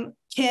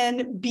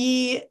can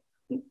be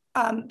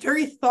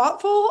very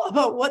thoughtful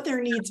about what their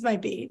needs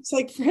might be. So,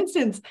 like, for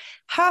instance,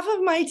 half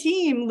of my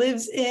team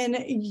lives in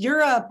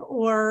Europe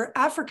or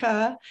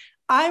Africa.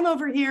 I'm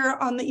over here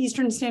on the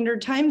Eastern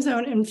Standard Time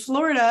Zone in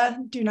Florida.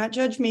 Do not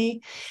judge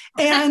me.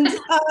 And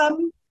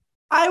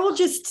I will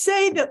just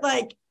say that,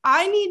 like,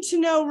 I need to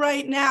know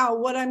right now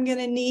what I'm going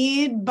to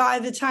need by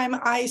the time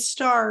I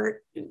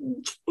start,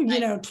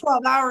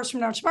 12 hours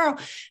from now tomorrow,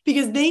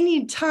 because they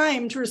need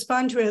time to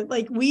respond to it.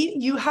 Like,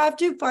 you have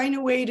to find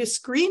a way to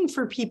screen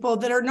for people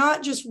that are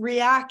not just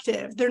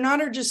reactive. They're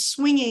not just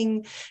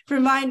swinging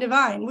from vine to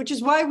vine, which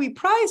is why we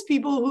prize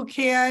people who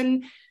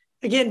can,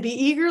 again, be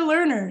eager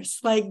learners,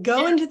 like,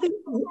 go into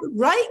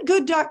write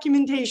good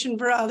documentation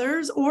for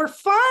others, or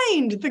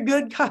find the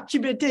good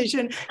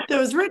documentation that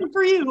was written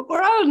for you,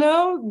 or I don't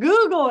know,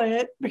 Google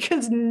it,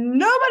 because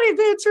nobody's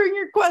answering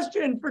your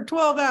question for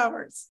 12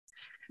 hours.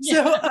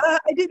 Yeah. So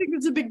I do think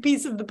it's a big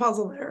piece of the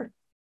puzzle there.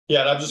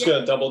 Yeah, and I'm just going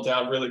to double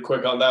down really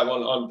quick on that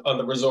one, on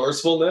the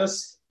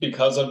resourcefulness,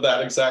 because of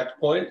that exact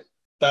point.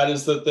 That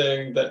is the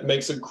thing that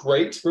makes a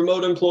great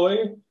remote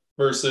employee.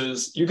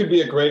 Versus, you could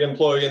be a great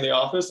employee in the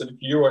office, and if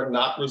you are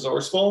not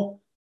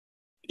resourceful,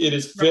 it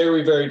is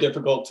very, very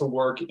difficult to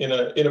work in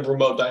a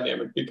remote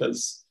dynamic,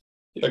 because,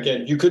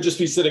 again, you could just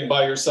be sitting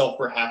by yourself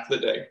for half the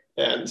day.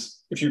 And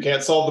if you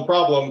can't solve the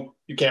problem,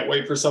 you can't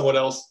wait for someone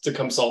else to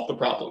come solve the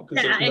problem,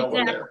 because there's no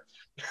one there.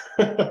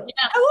 I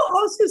will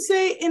also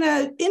say, in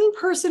an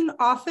in-person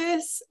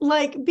office,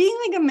 like, being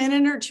like a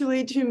minute or two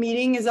late to a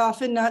meeting is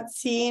often not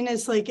seen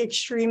as like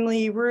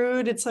extremely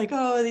rude. It's like,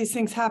 oh, these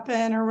things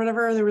happen or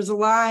whatever. There was a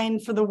line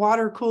for the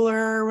water cooler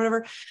or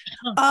whatever.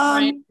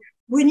 Right.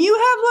 When you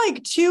have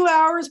like 2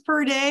 hours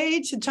per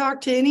day to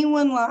talk to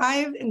anyone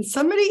live and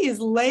somebody is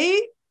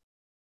late,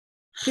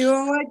 people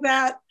don't like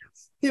that.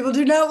 People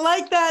do not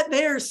like that.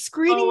 They are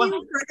screening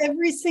you for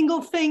every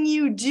single thing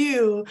you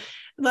do.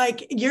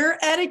 Like, your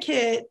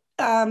etiquette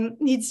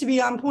needs to be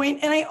on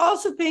point. And I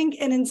also think,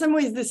 and in some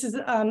ways, this is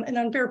an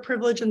unfair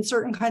privilege in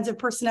certain kinds of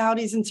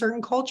personalities in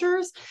certain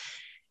cultures.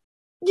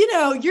 You're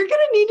going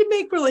to need to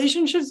make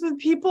relationships with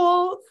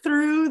people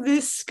through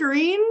this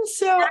screen.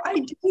 So I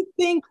do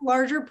think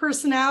larger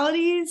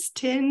personalities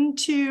tend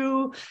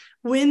to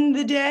win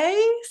the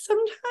day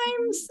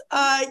sometimes,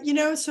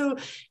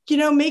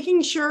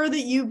 making sure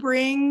that you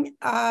bring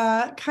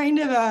kind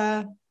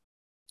of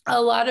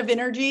a lot of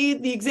energy.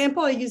 The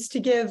example I used to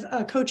give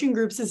coaching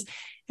groups is,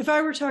 if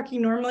I were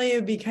talking normally, it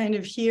would be kind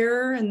of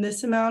here and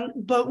this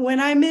amount. But when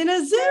I'm in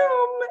a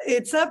Zoom,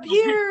 it's up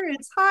here,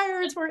 it's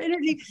higher, it's more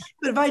energy.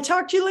 But if I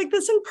talk to you like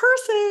this in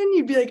person,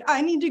 you'd be like,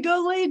 I need to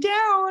go lay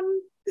down.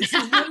 This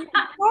is really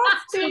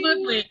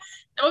Absolutely.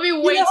 That would be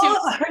way too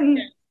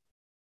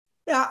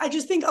Yeah, I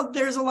just think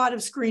there's a lot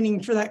of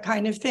screening for that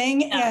kind of thing.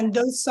 Yeah. And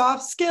those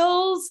soft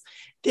skills,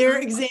 they're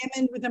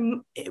examined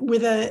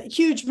with a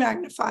huge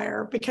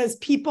magnifier, because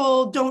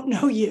people don't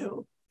know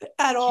you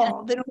at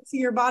all. They don't see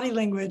your body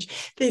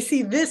language. They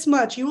see this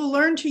much. You will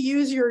learn to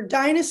use your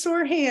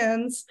dinosaur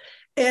hands,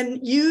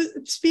 and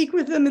you speak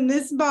with them in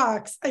this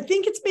box. I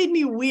think it's made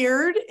me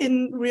weird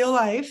in real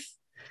life,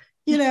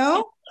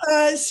 Anyway,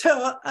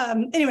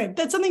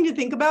 that's something to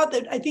think about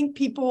that I think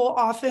people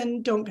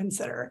often don't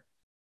consider.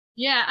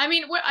 Yeah, I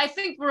mean, I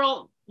think we're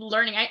all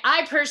learning.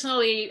 I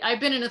personally, I've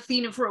been in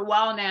Athena for a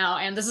while now,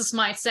 and this is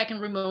my second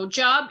remote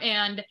job,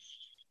 and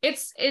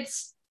it's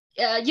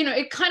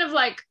it kind of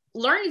like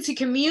learning to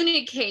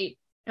communicate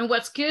and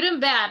what's good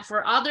and bad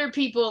for other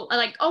people,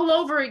 like all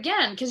over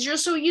again, because you're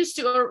so used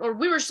to, or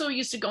we were so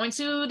used to going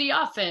to the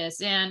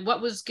office and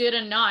what was good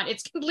and not.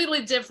 It's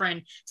completely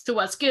different to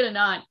what's good and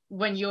not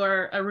when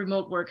you're a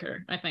remote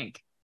worker, I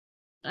think.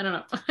 I don't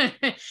know.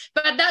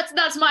 But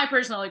that's my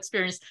personal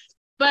experience.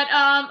 But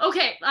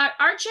okay,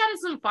 our chat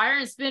is on fire.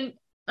 It's been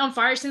on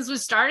fire since we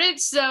started,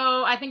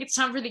 so I think it's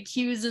time for the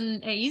Q's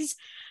and A's.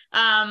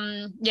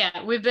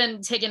 Yeah, we've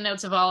been taking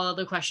notes of all of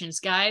the questions,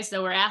 guys,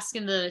 that we're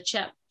asking the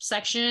chat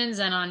sections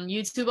and on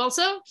YouTube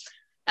also.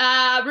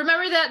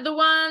 Remember that the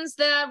ones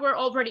that were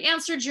already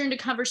answered during the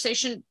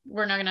conversation,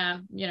 we're not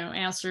gonna,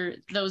 answer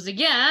those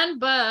again,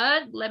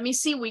 but let me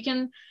see, we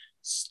can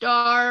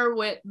start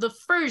with the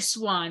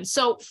first one.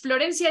 So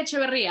Florencia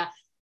Echeverria,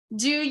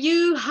 do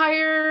you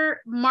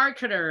hire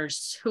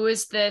marketers? Who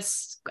is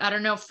this? I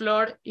don't know,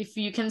 Flor, if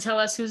you can tell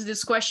us who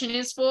this question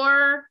is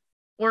for,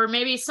 or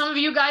maybe some of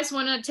you guys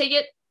want to take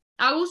it.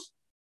 Agus?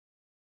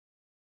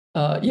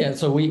 Yeah,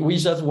 so we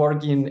just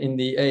work in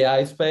the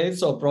AI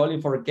space. So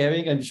probably for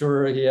Kevin, I'm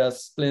sure he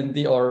has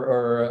plenty,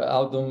 or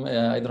Autumn,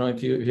 I don't know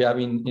if you have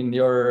in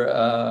your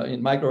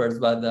in Microverse,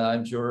 but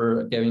I'm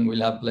sure Kevin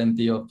will have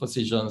plenty of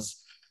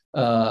positions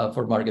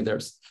for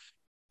marketers.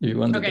 If you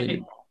want to take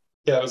it.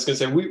 Yeah, I was going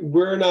to say,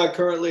 we're not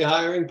currently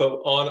hiring, but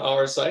on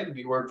our site,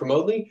 We Work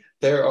Remotely,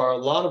 there are a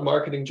lot of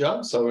marketing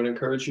jobs. So I would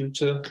encourage you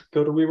to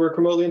go to We Work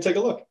Remotely and take a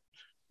look.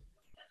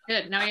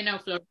 Good. Now you know,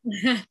 Flo.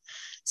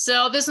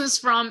 So this is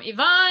from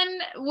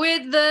Ivan.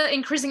 With the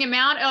increasing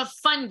amount of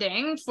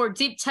funding for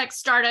deep tech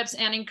startups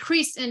and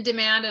increase in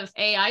demand of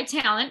AI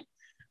talent,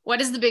 what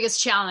is the biggest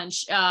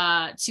challenge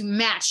to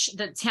match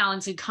the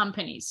talented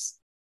companies?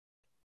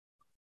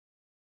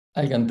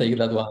 I can take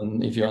that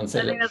one if you want to say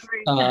I think that's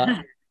great.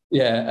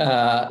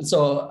 Yeah,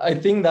 so I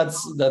think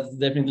that's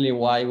definitely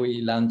why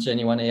we launched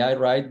Anyone AI,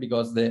 right?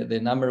 Because the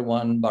number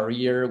one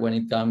barrier when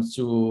it comes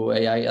to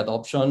AI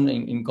adoption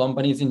in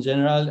companies in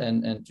general,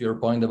 and to your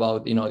point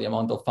about the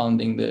amount of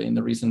funding in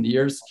the recent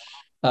years,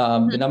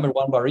 the number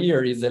one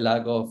barrier is the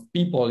lack of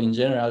people in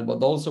general,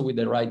 but also with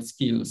the right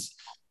skills.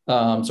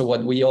 So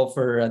what we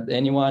offer at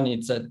Anyone,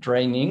 it's a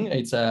training.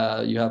 It's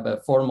you have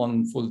a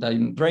 4-month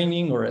full-time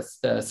training or a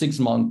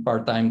 6-month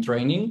part-time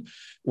training,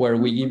 where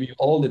we give you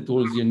all the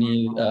tools you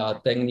need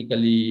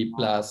technically,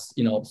 plus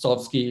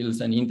soft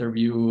skills and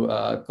interview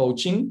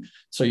coaching,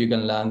 so you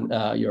can land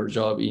your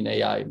job in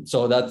AI.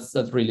 So that's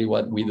really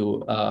what we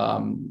do.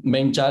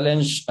 Main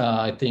challenge,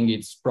 I think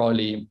it's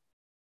probably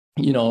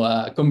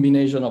a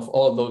combination of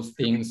all those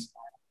things.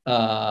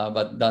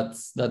 But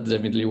that's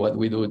definitely what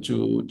we do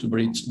to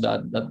bridge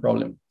that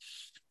problem.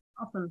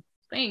 Awesome,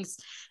 thanks.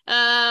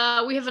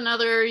 We have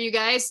another, you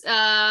guys.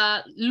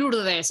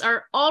 Lourdes,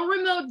 are all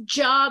remote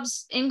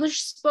jobs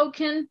English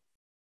spoken?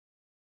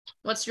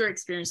 What's your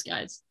experience,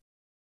 guys?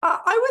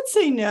 I would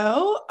say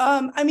no.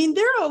 I mean,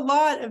 there are a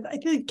lot of, I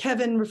think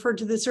Kevin referred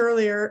to this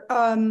earlier. There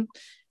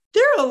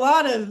are a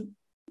lot of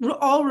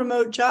all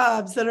remote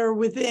jobs that are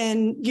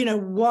within,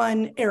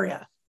 one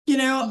area.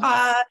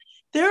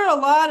 There are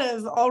a lot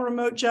of all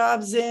remote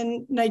jobs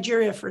in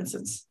Nigeria, for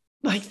instance.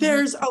 Like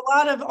there's a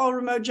lot of all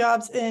remote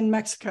jobs in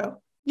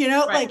Mexico,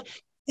 right.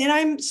 And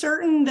I'm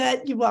certain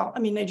that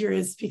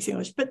Nigeria speaks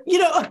English, but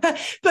I'm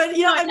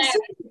certain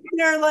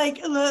there are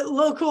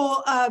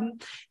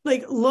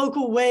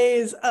local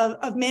ways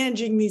of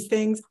managing these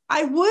things.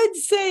 I would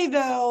say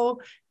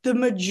though, the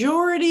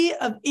majority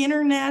of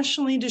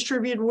internationally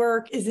distributed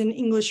work is in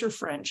English or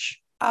French.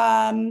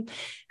 There's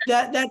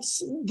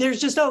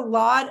just a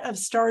lot of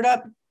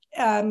startup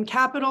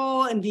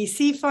capital and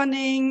VC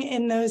funding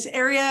in those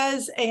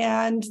areas,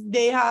 and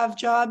they have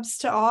jobs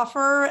to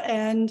offer,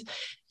 and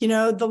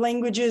the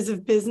languages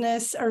of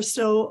business are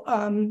still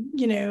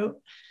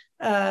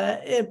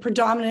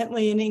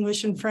predominantly in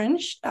English and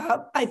French.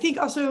 I think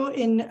also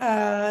in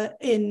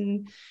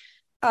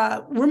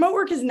remote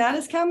work is not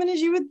as common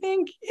as you would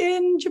think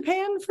in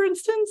Japan, for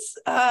instance.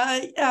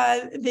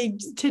 They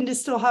tend to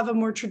still have a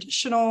more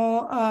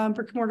traditional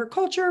brick and mortar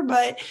culture,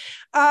 but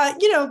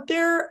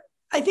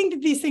I think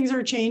that these things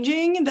are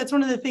changing. And that's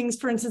one of the things,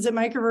 for instance, at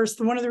Microverse,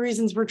 one of the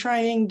reasons we're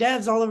trying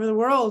devs all over the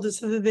world is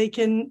so that they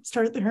can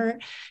start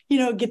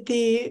get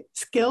the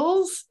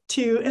skills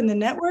and the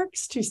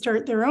networks to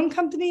start their own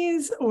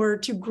companies or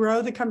to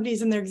grow the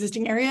companies in their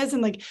existing areas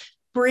and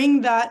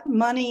bring that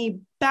money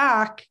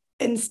back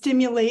and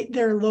stimulate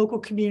their local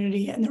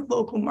community and their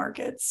local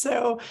markets.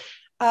 So,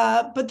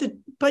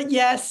 but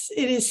yes,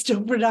 it is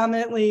still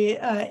predominantly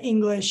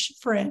English,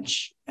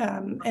 French,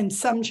 and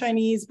some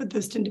Chinese, but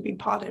those tend to be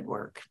potted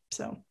work.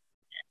 So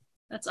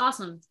that's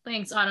awesome.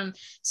 Thanks, Autumn.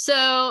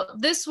 So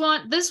this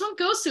one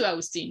goes to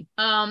Agustin.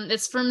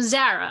 It's from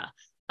Zara.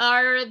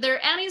 Are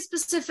there any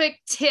specific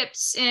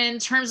tips in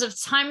terms of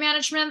time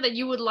management that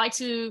you would like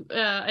to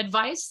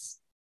advise?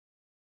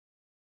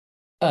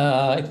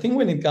 I think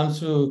when it comes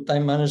to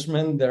time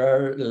management, there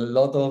are a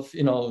lot of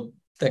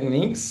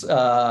techniques.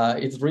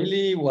 It's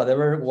really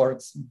whatever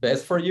works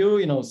best for you.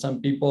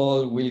 Some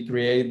people will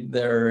create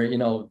their,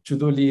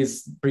 to-do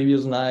list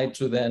previous night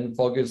to then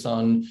focus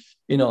on,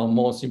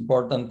 most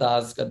important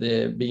tasks at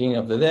the beginning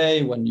of the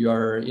day when you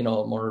are,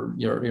 more,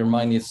 your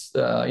mind is,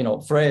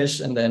 fresh,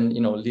 and then,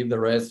 leave the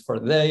rest for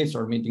the days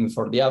or meetings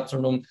for the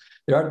afternoon.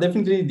 There are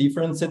definitely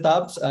different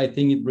setups. I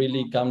think it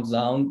really comes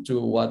down to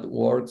what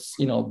works,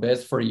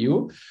 best for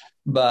you.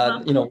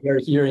 But we're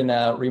here in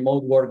a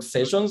remote work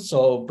session,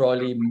 so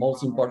probably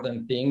most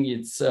important thing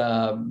is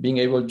being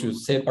able to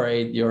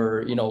separate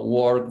your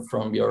work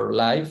from your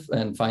life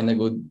and find a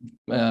good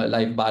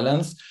life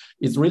balance.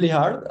 It's really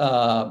hard,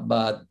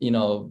 but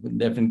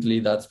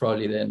definitely that's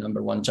probably the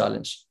number one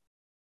challenge.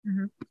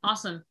 Mm-hmm.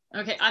 Awesome.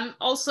 Okay, I'm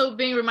also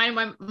being reminded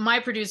by my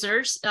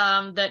producers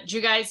that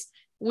you guys,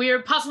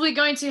 we're possibly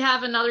going to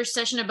have another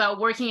session about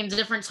working in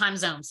different time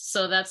zones,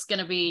 so that's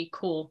going to be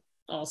cool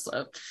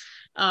also.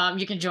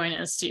 You can join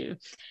us too.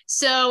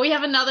 So we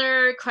have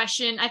another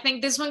question. I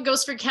think this one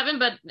goes for Kevin,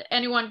 but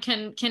anyone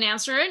can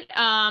answer it.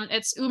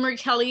 It's Umar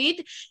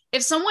Khalid.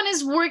 If someone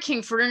is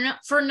working for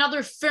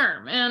another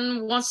firm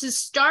and wants to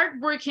start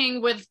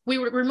working with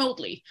WeWork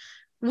Remotely,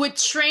 would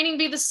training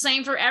be the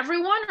same for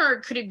everyone,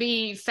 or could it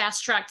be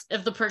fast-tracked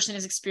if the person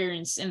is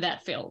experienced in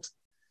that field?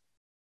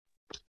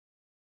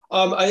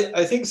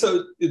 I think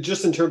so.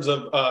 Just in terms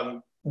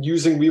of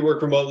using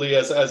WeWork Remotely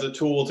as a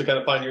tool to kind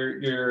of find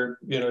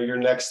your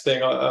next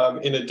thing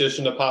in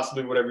addition to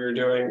possibly whatever you're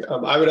doing,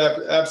 I would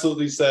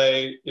absolutely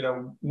say,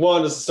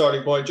 one as a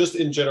starting point, just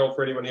in general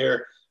for anyone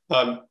here,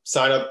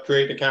 sign up,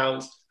 create an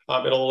account.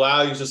 It'll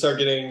allow you to start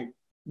getting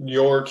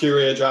your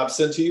Curia job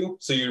sent to you,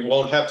 so you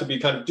won't have to be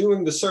kind of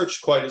doing the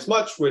search quite as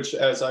much, which,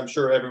 as I'm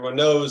sure everyone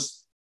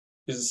knows,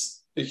 is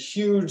a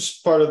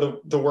huge part of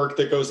the work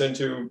that goes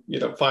into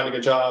finding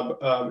a job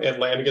and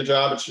landing a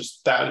job.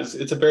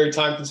 It's a very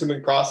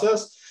time-consuming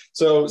process.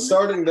 So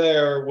starting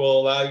there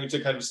will allow you to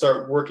kind of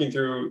start working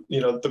through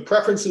the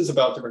preferences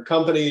about different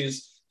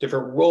companies,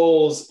 different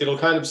roles. It'll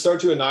kind of start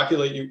to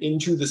inoculate you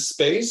into the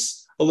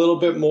space a little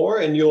bit more,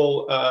 and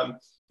you'll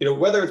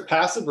whether it's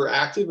passive or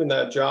active in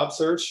that job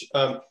search,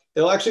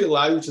 it'll actually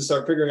allow you to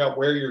start figuring out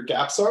where your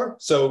gaps are.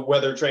 So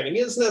whether training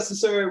is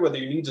necessary, whether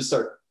you need to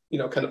start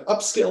kind of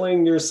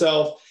upskilling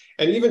yourself,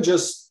 and even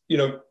just,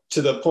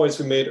 to the points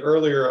we made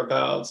earlier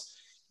about,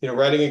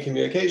 writing and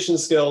communication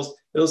skills,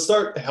 it'll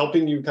start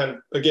helping you kind of,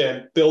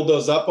 again, build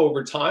those up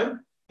over time.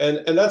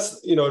 And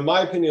that's, in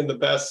my opinion, the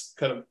best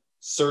kind of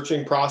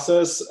searching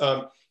process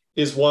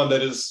is one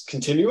that is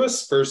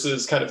continuous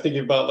versus kind of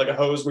thinking about like a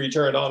hose where you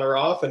turn it on or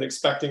off and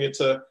expecting it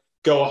to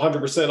go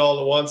 100% all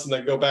at once and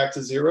then go back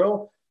to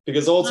zero.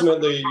 Because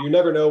ultimately, you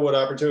never know what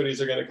opportunities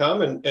are going to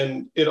come.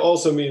 And it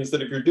also means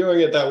that if you're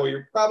doing it that way,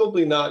 you're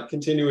probably not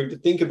continuing to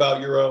think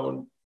about your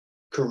own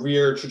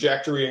career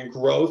trajectory and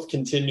growth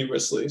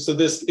continuously. So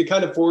it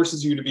kind of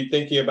forces you to be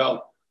thinking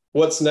about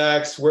what's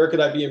next, where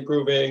could I be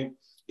improving?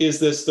 Is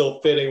this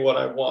still fitting what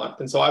I want?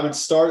 And so I would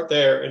start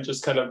there and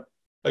just kind of,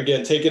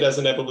 again, take it as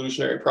an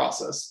evolutionary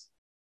process.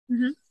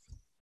 Mm-hmm.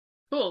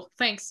 Cool.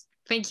 Thanks.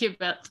 Thank you,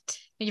 Beth.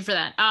 Thank you for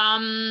that.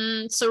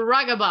 So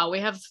Ragaba,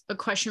 we have a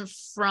question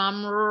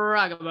from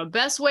Ragaba.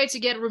 Best way to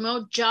get a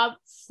remote job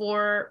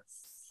for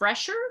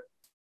fresher?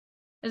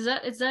 Is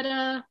that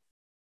a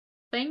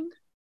thing?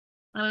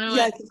 I don't know.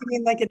 Yeah, I think you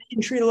mean like an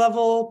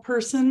entry-level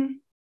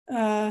person.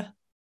 Perhaps.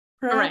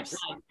 Right.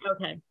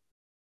 Okay.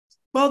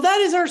 Well, that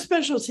is our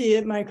specialty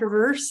at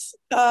Microverse.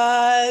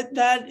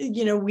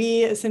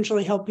 We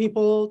essentially help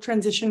people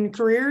transition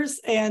careers,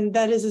 and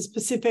that is a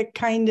specific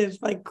kind of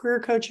like career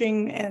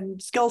coaching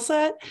and skill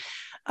set.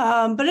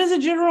 But as a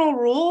general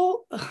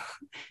rule,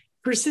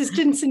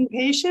 persistence and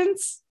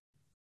patience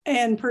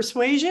and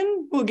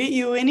persuasion will get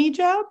you any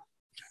job.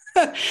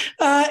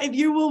 If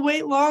you will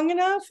wait long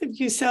enough, if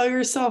you sell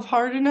yourself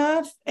hard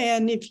enough,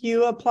 and if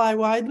you apply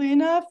widely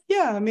enough, you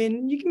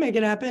can make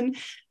it happen.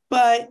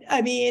 But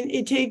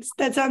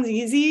that sounds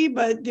easy,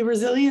 but the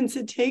resilience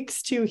it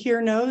takes to hear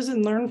no's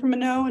and learn from a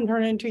no and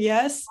turn it into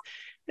yes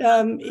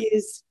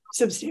is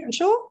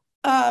substantial.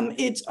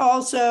 It's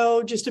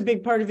also just a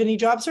big part of any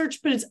job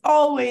search, but it's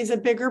always a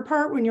bigger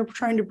part when you're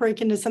trying to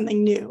break into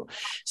something new.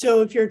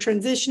 So if you're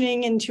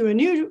transitioning into a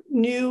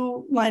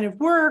new line of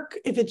work,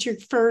 if it's your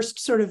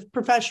first sort of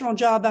professional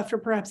job after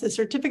perhaps a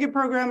certificate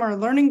program or a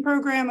learning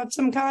program of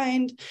some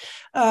kind,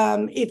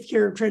 if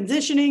you're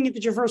transitioning, if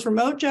it's your first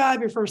remote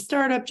job, your first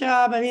startup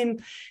job,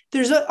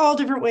 there's all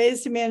different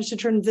ways to manage to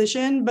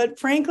transition, but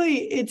frankly,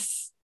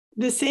 it's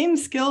the same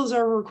skills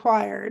are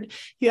required.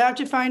 You have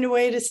to find a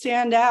way to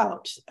stand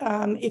out.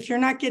 If you're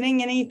not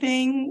getting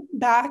anything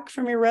back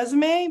from your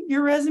resume,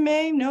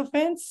 no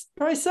offense,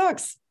 probably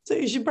sucks. So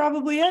you should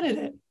probably edit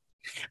it.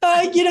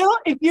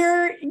 If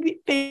you're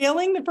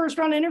failing the first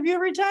round interview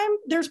every time,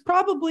 there's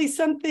probably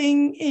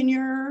something in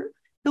your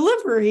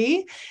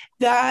delivery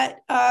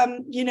that,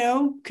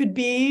 could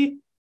be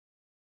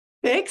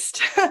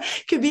fixed,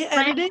 could be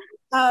edited.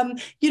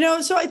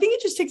 So I think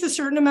it just takes a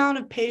certain amount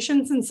of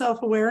patience and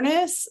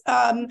self-awareness.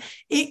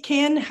 It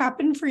can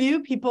happen for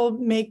you. People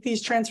make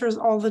these transfers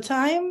all the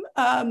time,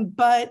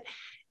 but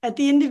at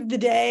the end of the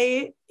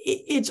day,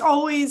 it's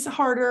always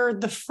harder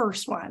the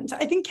first ones.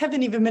 I think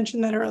Kevin even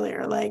mentioned that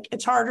earlier. Like,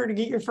 it's harder to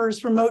get your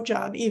first remote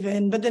job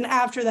even, but then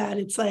after that,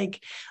 it's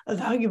like a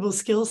valuable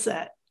skill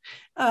set.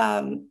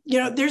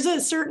 There's a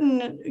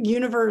certain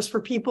universe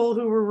where people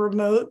who were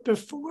remote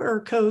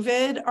before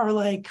COVID are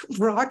like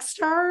rock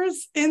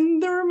stars in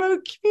the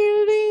remote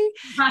community.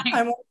 Right.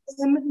 I'm one of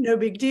them, no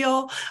big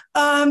deal.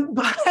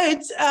 I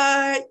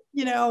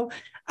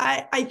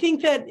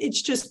think that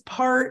it's just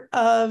part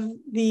of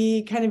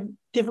the kind of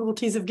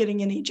difficulties of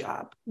getting any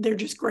job. They're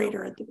just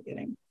greater at the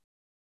beginning.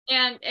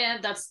 And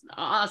that's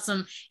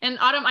awesome. And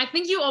Autumn, I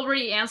think you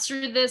already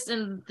answered this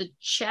in the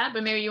chat,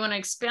 but maybe you want to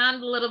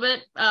expand a little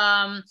bit.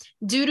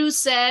 Dudu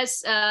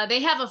says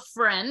they have a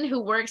friend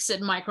who works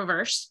at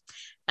Microverse,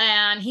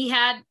 and he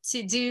had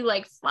to do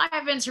like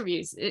 5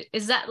 interviews.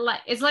 Is that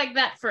like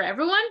that for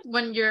everyone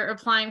when you're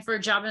applying for a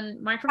job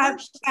in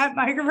Microverse? At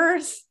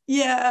Microverse?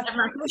 Yeah. At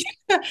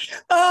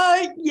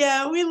Microverse?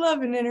 Yeah, we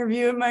love an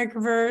interview at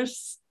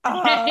Microverse.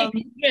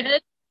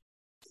 Good.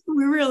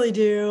 We really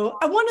do.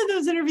 One of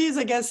those interviews,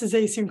 I guess, is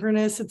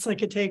asynchronous. It's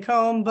like a take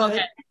home, but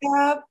okay.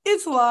 Yeah,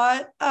 it's a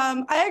lot.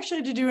 I actually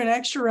had to do an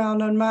extra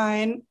round on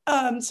mine.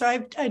 So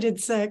I did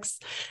 6.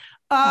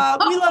 We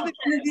love an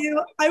interview.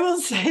 I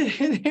will say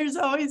there's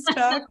always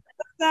talk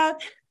about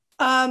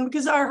that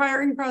because our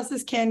hiring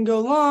process can go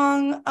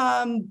long.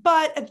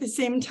 But at the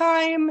same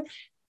time,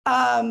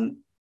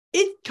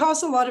 it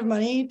costs a lot of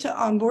money to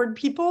onboard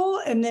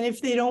people. And then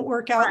if they don't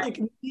work out like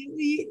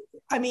immediately,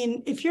 I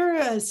mean, if you're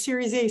a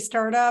Series A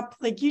startup,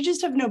 like you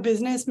just have no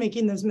business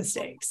making those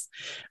mistakes.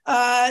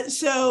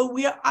 So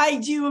I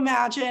do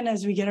imagine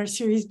as we get our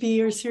Series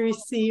B or Series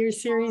C or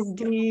Series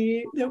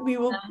D that we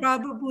will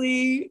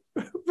probably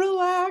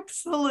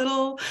relax a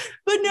little.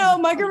 But no,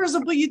 Microverse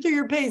will put you through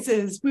your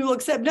paces. We will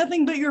accept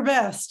nothing but your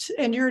best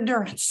and your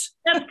endurance.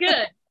 That's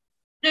good.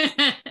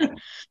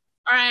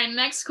 All right,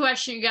 next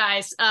question,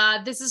 guys.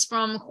 This is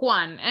from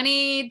Juan.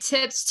 Any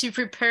tips to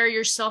prepare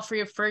yourself for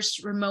your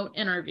first remote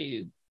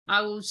interview?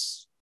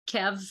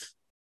 Kev,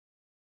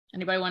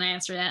 anybody want to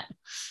answer that?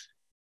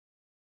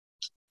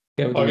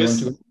 Kev, do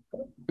you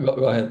want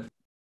to go ahead?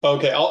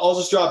 Okay, I'll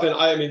just drop in.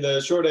 I mean,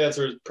 the short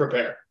answer is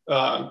prepare.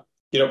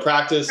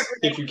 Practice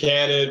if you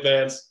can in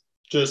advance.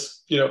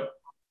 Just get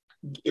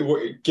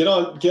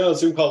on a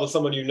Zoom call with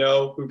someone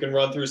who can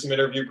run through some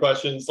interview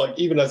questions, like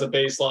even as a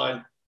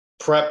baseline.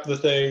 Prep the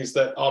things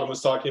that Autumn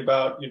was talking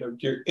about.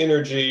 Your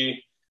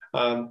energy.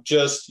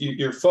 Just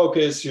your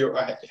focus, you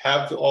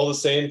have all the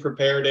same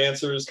prepared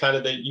answers kind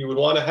of that you would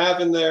want to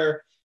have in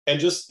there, and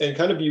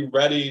kind of be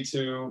ready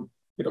to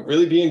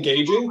really be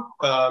engaging,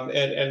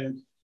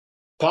 and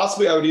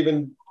possibly I would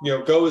even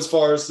go as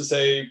far as to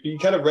say be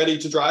kind of ready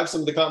to drive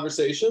some of the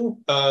conversation,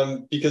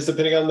 because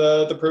depending on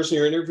the person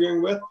you're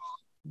interviewing with,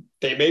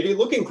 they may be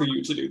looking for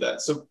you to do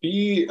that. So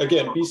be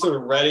sort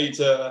of ready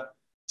to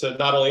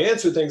not only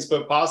answer things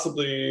but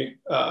possibly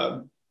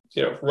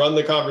run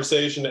the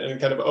conversation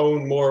and kind of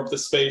own more of the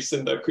space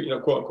in the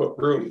quote unquote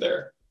room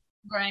there.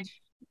 Right.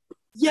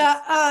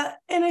 Yeah.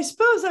 And I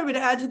suppose I would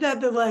add to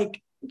that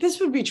like this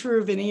would be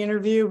true of any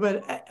interview,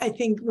 but I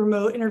think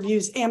remote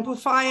interviews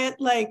amplify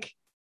it. Like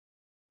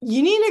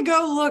you need to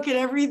go look at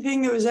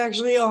everything that was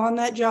actually on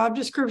that job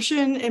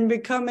description and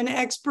become an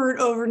expert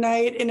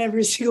overnight in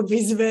every single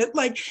piece of it.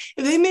 Like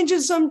if they mention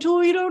some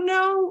tool you don't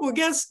know, well,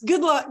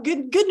 good luck,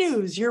 good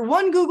news. You're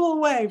one Google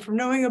away from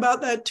knowing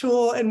about that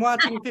tool and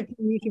watching 15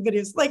 YouTube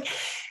videos. Like,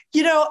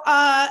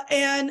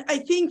 and I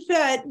think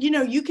that,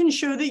 you can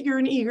show that you're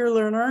an eager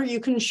learner.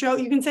 You can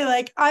say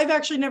like, I've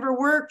actually never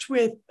worked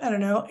with, I don't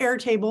know,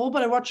 Airtable,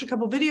 but I watched a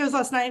couple of videos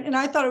last night and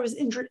I thought it was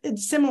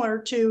similar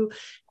to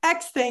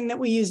X thing that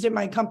we used at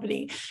my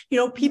company.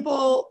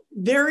 People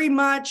very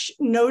much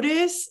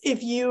notice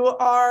if you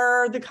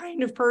are the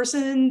kind of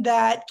person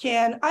that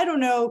can, I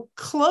don't know,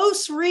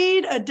 close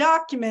read a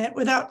document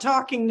without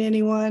talking to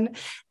anyone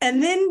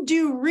and then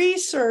do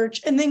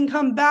research and then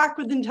come back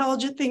with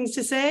intelligent things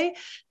to say,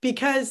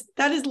 because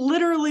that is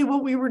literally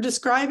what we were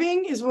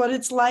describing is what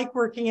it's like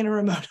working in a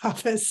remote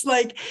office.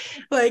 Like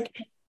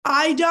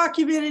I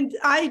document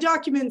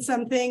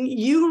something,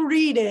 you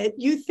read it,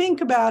 you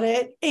think about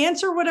it,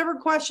 answer whatever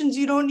questions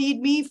you don't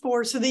need me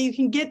for so that you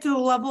can get to the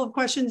level of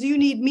questions you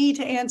need me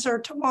to answer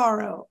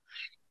tomorrow.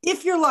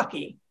 If you're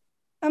lucky.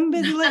 I'm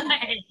busy later.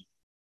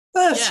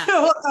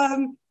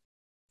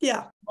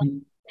 Yeah.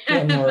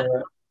 One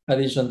more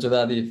addition to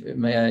that, if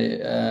may I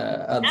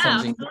add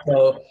something.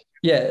 So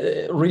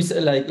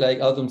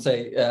like Autumn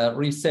say,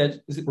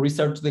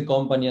 research the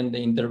company and the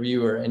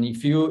interviewer, and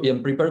if you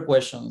prepare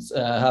questions,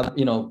 have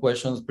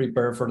questions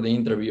prepared for the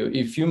interview.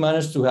 If you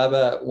manage to have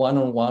a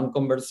one-on-one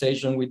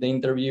conversation with the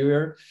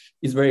interviewer,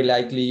 it's very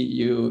likely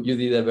you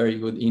did a very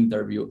good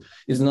interview.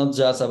 It's not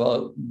just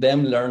about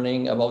them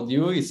learning about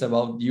you; it's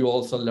about you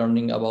also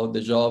learning about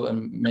the job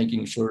and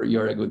making sure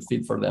you're a good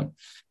fit for them.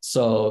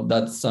 So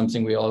that's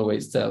something we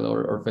always tell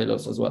our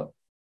fellows as well.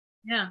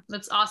 Yeah,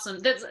 that's awesome.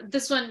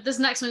 This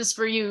next one is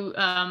for you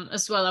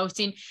as well,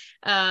 Agustin.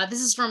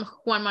 This is from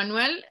Juan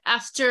Manuel.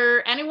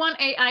 After Anyone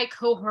AI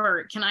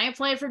cohort, can I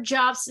apply for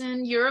jobs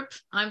in Europe?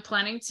 I'm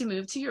planning to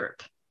move to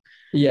Europe.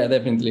 Yeah,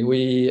 definitely.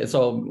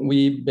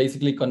 We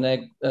basically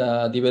connect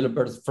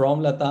developers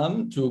from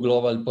Latam to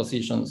global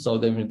positions. So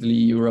definitely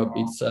Europe,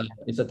 it's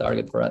a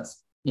target for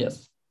us.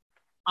 Yes.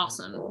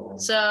 Awesome.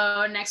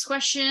 So next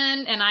question,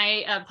 and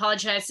I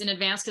apologize in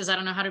advance because I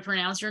don't know how to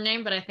pronounce your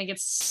name, but I think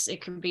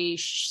it could be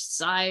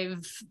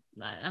Shive.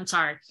 I'm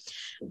sorry.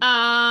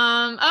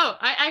 That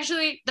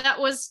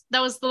was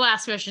the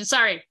last question.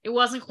 Sorry, it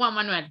wasn't Juan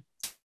Manuel,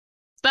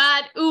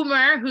 but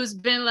Umer, who's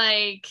been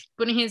like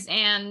putting his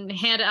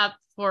hand up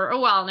for a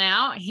while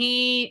now,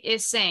 he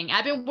is saying,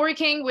 I've been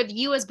working with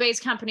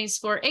US-based companies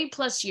for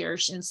 8+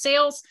 years in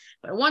sales,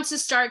 but I want to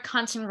start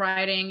content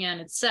writing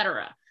and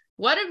etc.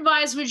 What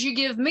advice would you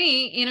give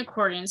me in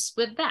accordance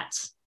with that?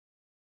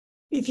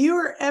 If you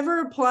are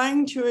ever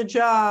applying to a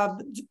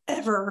job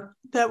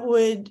that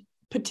would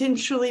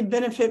potentially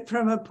benefit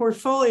from a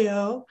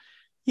portfolio,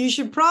 you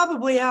should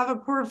probably have a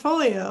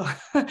portfolio.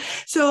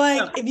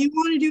 So if you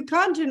want to do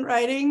content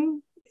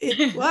writing,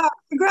 well,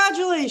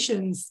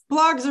 congratulations,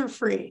 blogs are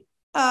free.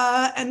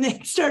 And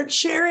then start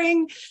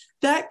sharing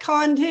that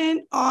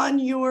content on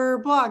your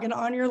blog and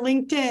on your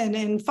LinkedIn,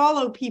 and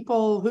follow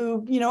people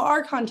who,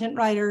 are content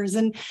writers,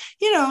 and,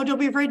 don't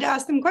be afraid to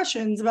ask them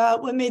questions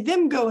about what made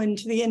them go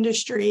into the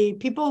industry.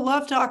 People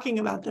love talking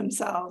about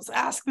themselves.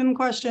 Ask them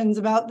questions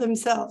about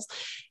themselves.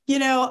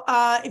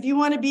 If you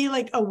want to be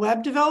like a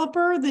web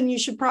developer, then you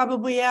should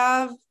probably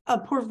have a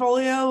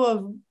portfolio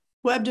of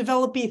web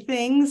developy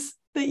things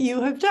that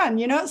you have done,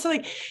 so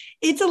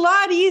it's a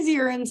lot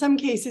easier in some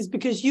cases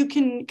because you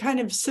can kind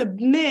of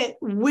submit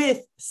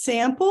with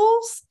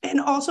samples,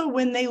 and also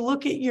when they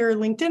look at your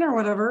LinkedIn or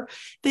whatever,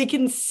 they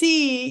can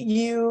see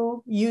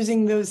you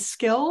using those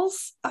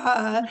skills.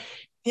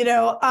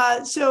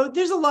 So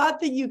there's a lot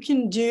that you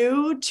can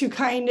do to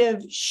kind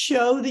of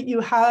show that you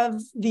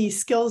have the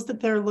skills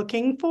that they're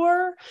looking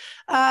for.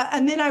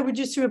 And then I would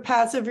just do a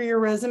pass over your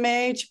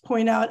resume to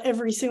point out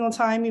every single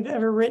time you've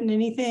ever written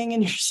anything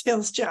in your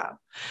sales job.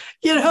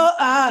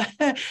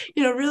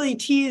 Really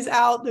tease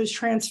out those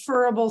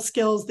transferable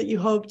skills that you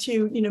hope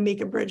to,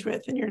 make a bridge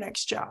with in your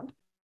next job.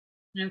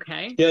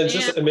 Okay. Yeah,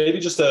 and maybe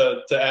just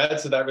to add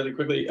to that really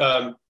quickly,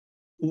 I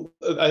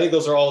think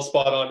those are all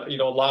spot on.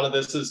 A lot of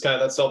this is kind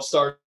of that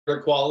self-starter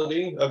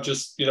quality of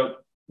just,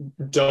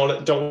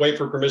 don't wait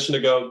for permission to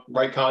go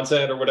write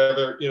content or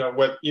whatever,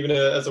 even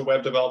as a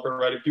web developer,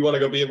 right? If you want to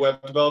go be a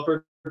web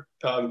developer,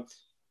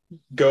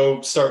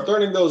 go start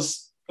learning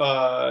those,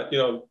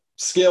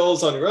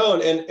 skills on your own.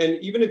 And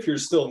even if you're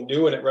still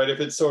new in it, right?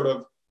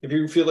 If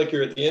you feel like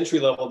you're at the entry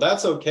level,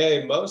 that's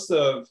okay. Most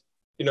of,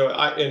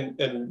 Autumn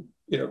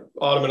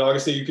and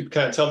Augustine, you could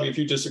kind of tell me if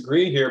you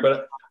disagree here,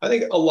 but I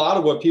think a lot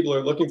of what people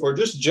are looking for,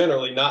 just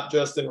generally, not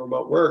just in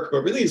remote work,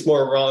 but really is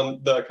more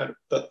around the kind of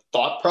the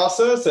thought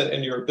process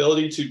and your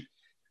ability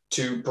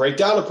to break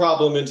down a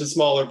problem into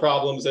smaller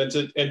problems and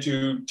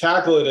to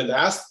tackle it and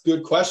ask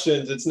good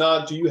questions. It's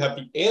not, do you have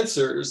the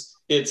answers?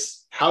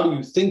 It's how do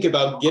you think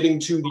about getting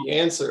to the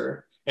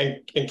answer? And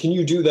can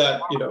you do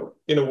that,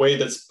 in a way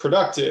that's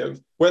productive,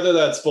 whether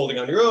that's folding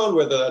on your own,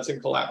 whether that's in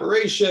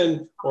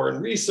collaboration or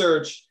in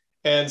research.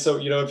 And so,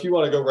 if you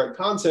want to go write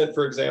content,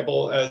 for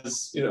example,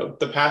 as,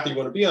 the path you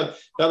want to be on,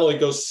 not only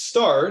go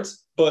start,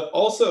 but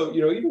also,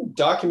 even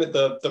document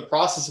the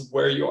process of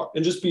where you are,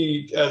 and just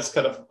be, as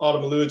kind of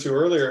Autumn alluded to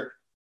earlier,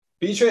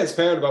 be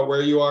transparent about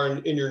where you are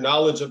in your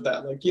knowledge of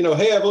that. Like,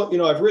 hey,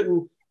 I've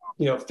written,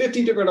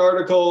 50 different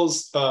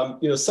articles,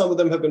 some of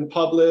them have been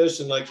published,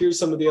 and like, here's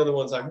some of the other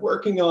ones I'm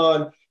working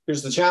on.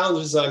 Here's the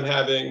challenges I'm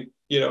having,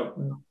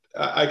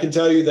 I can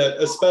tell you that,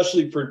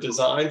 especially for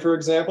design, for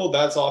example,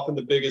 that's often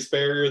the biggest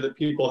barrier that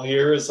people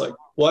hear is like,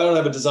 well, I don't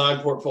have a design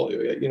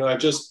portfolio yet. I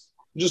just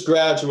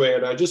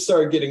graduated. I just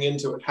started getting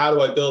into it. How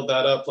do I build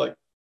that up? Like,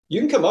 you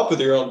can come up with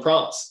your own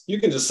prompts.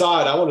 You can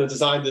decide, I want to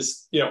design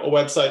this, a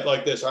website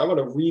like this, or I want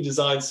to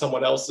redesign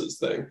someone else's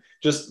thing.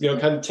 Just,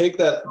 kind of take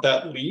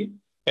that leap.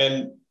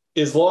 And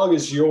as long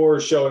as you're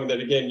showing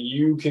that, again,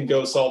 you can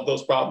go solve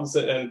those problems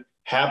and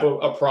have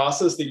a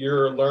process that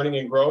you're learning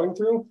and growing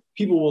through,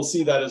 people will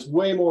see that as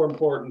way more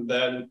important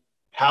than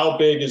how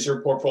big is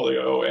your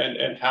portfolio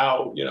and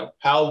how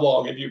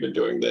long have you been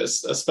doing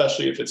this,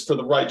 especially if it's for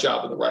the right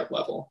job and the right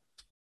level.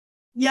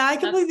 Yeah, I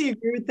completely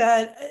agree with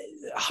that.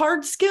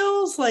 Hard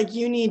skills, like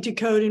you need to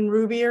code in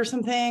Ruby or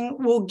something,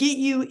 will get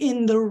you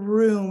in the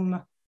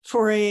room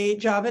for a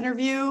job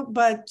interview,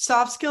 but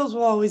soft skills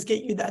will always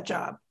get you that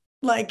job.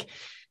 Like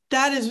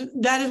that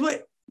is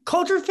what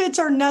culture fits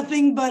are,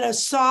 nothing but a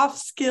soft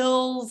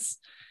skills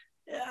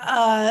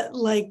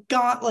like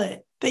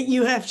gauntlet that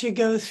you have to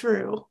go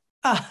through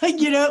Does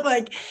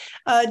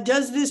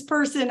this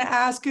person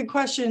ask a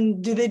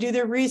question? Do they do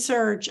their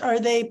research? Are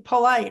they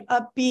polite,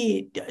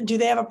 upbeat? Do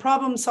they have a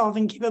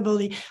problem-solving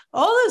capability?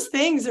 All those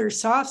things are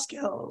soft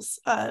skills.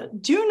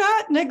 Do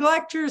not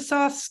neglect your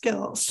soft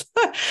skills.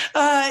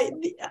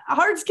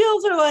 Hard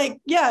skills are like,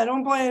 yeah,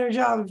 don't apply at a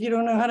job if you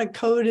don't know how to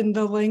code in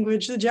the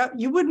language. The job,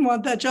 you wouldn't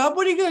want that job.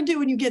 What are you going to do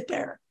when you get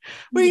there?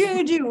 What are you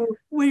going to do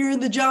when you're in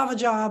the Java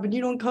job and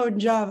you don't code in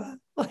Java?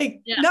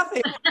 Nothing. You're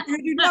going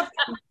to do nothing.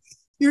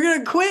 You're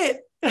going to quit.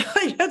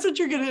 That's what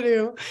you're going to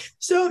do.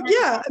 So,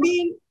 yeah, I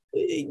mean,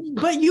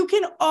 but you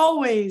can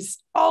always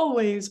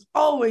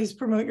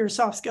promote your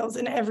soft skills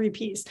in every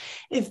piece.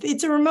 If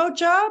it's a remote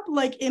job,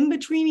 like in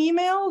between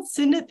emails,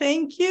 send a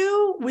thank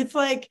you with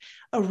like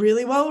a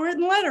really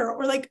well-written letter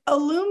or like a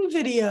Loom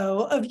video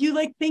of you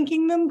like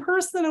thanking them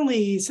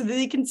personally so that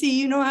they can see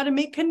you know how to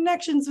make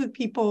connections with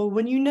people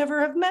when you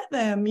never have met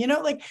them,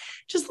 like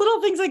just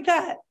little things like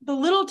that. The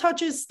little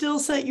touches still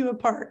set you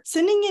apart.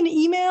 Sending an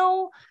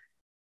email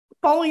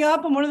following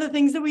up on one of the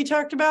things that we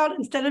talked about,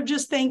 instead of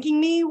just thanking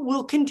me,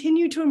 will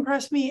continue to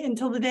impress me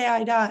until the day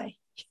I die,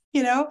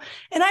 And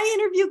I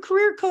interview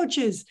career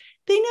coaches.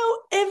 They know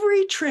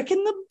every trick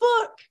in the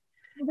book.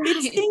 Right.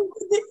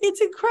 It's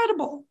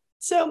incredible.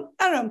 So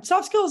I don't know,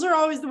 soft skills are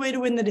always the way to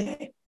win the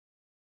day.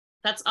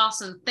 That's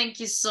awesome. Thank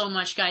you so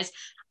much, guys.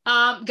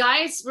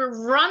 Guys,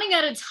 we're running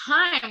out of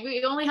time.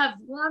 We only have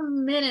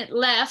 1 minute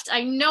left.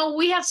 I know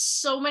we have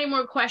so many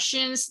more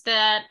questions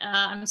that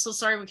I'm so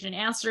sorry we couldn't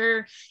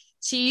answer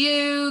to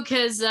you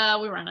because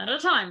we ran out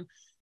of time.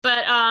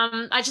 But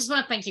I just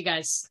want to thank you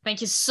guys.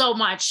 Thank you so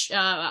much.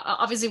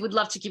 Obviously, we'd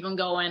love to keep on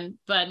going,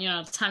 but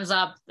time's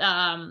up.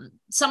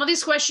 Some of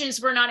these questions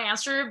were not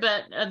answered,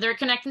 but they're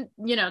connected,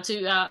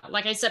 to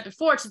like I said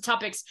before, to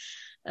topics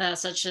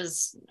such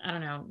as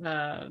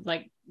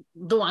like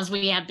the ones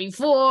we had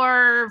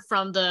before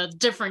from the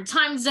different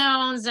time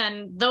zones,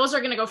 and those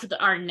are going to go for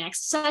our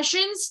next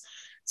sessions.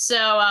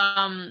 So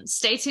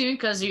stay tuned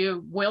because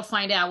you will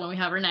find out when we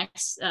have our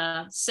next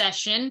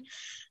session.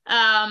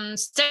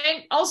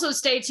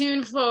 Stay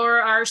tuned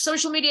for our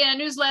social media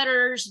and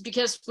newsletters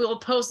because we'll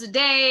post the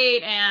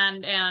date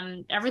and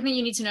everything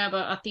you need to know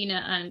about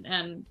Athyna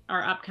and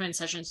our upcoming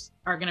sessions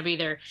are going to be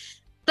there.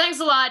 Thanks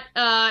a lot,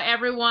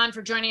 everyone,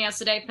 for joining us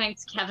today.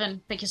 Thanks,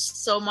 Kevin. Thank you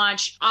so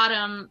much.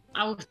 Autumn,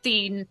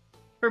 Athyna,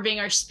 for being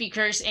our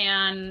speakers.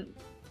 And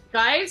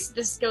guys,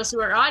 this goes to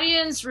our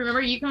audience.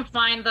 Remember, you can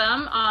find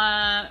them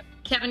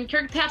Kevin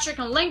Kirkpatrick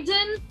on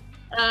LinkedIn.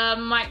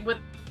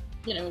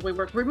 We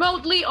work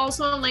remotely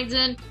also on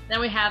LinkedIn. Then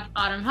we have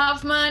Autumn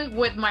Hoffman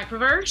with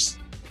Microverse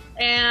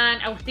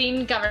and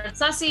Athyna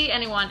Sessions,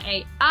 Anyone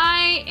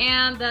AI.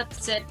 And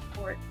that's it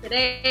for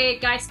today.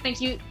 Guys,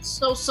 thank you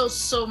so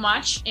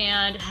much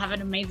and have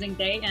an amazing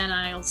day. And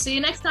I'll see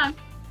you next time.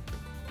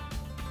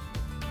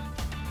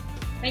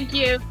 Thank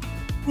you.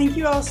 Thank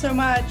you all so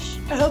much.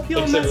 I hope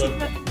you'll have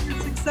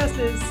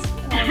successes.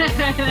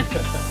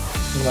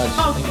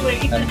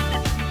 Hopefully.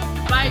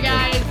 Bye,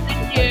 guys.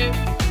 Thank you.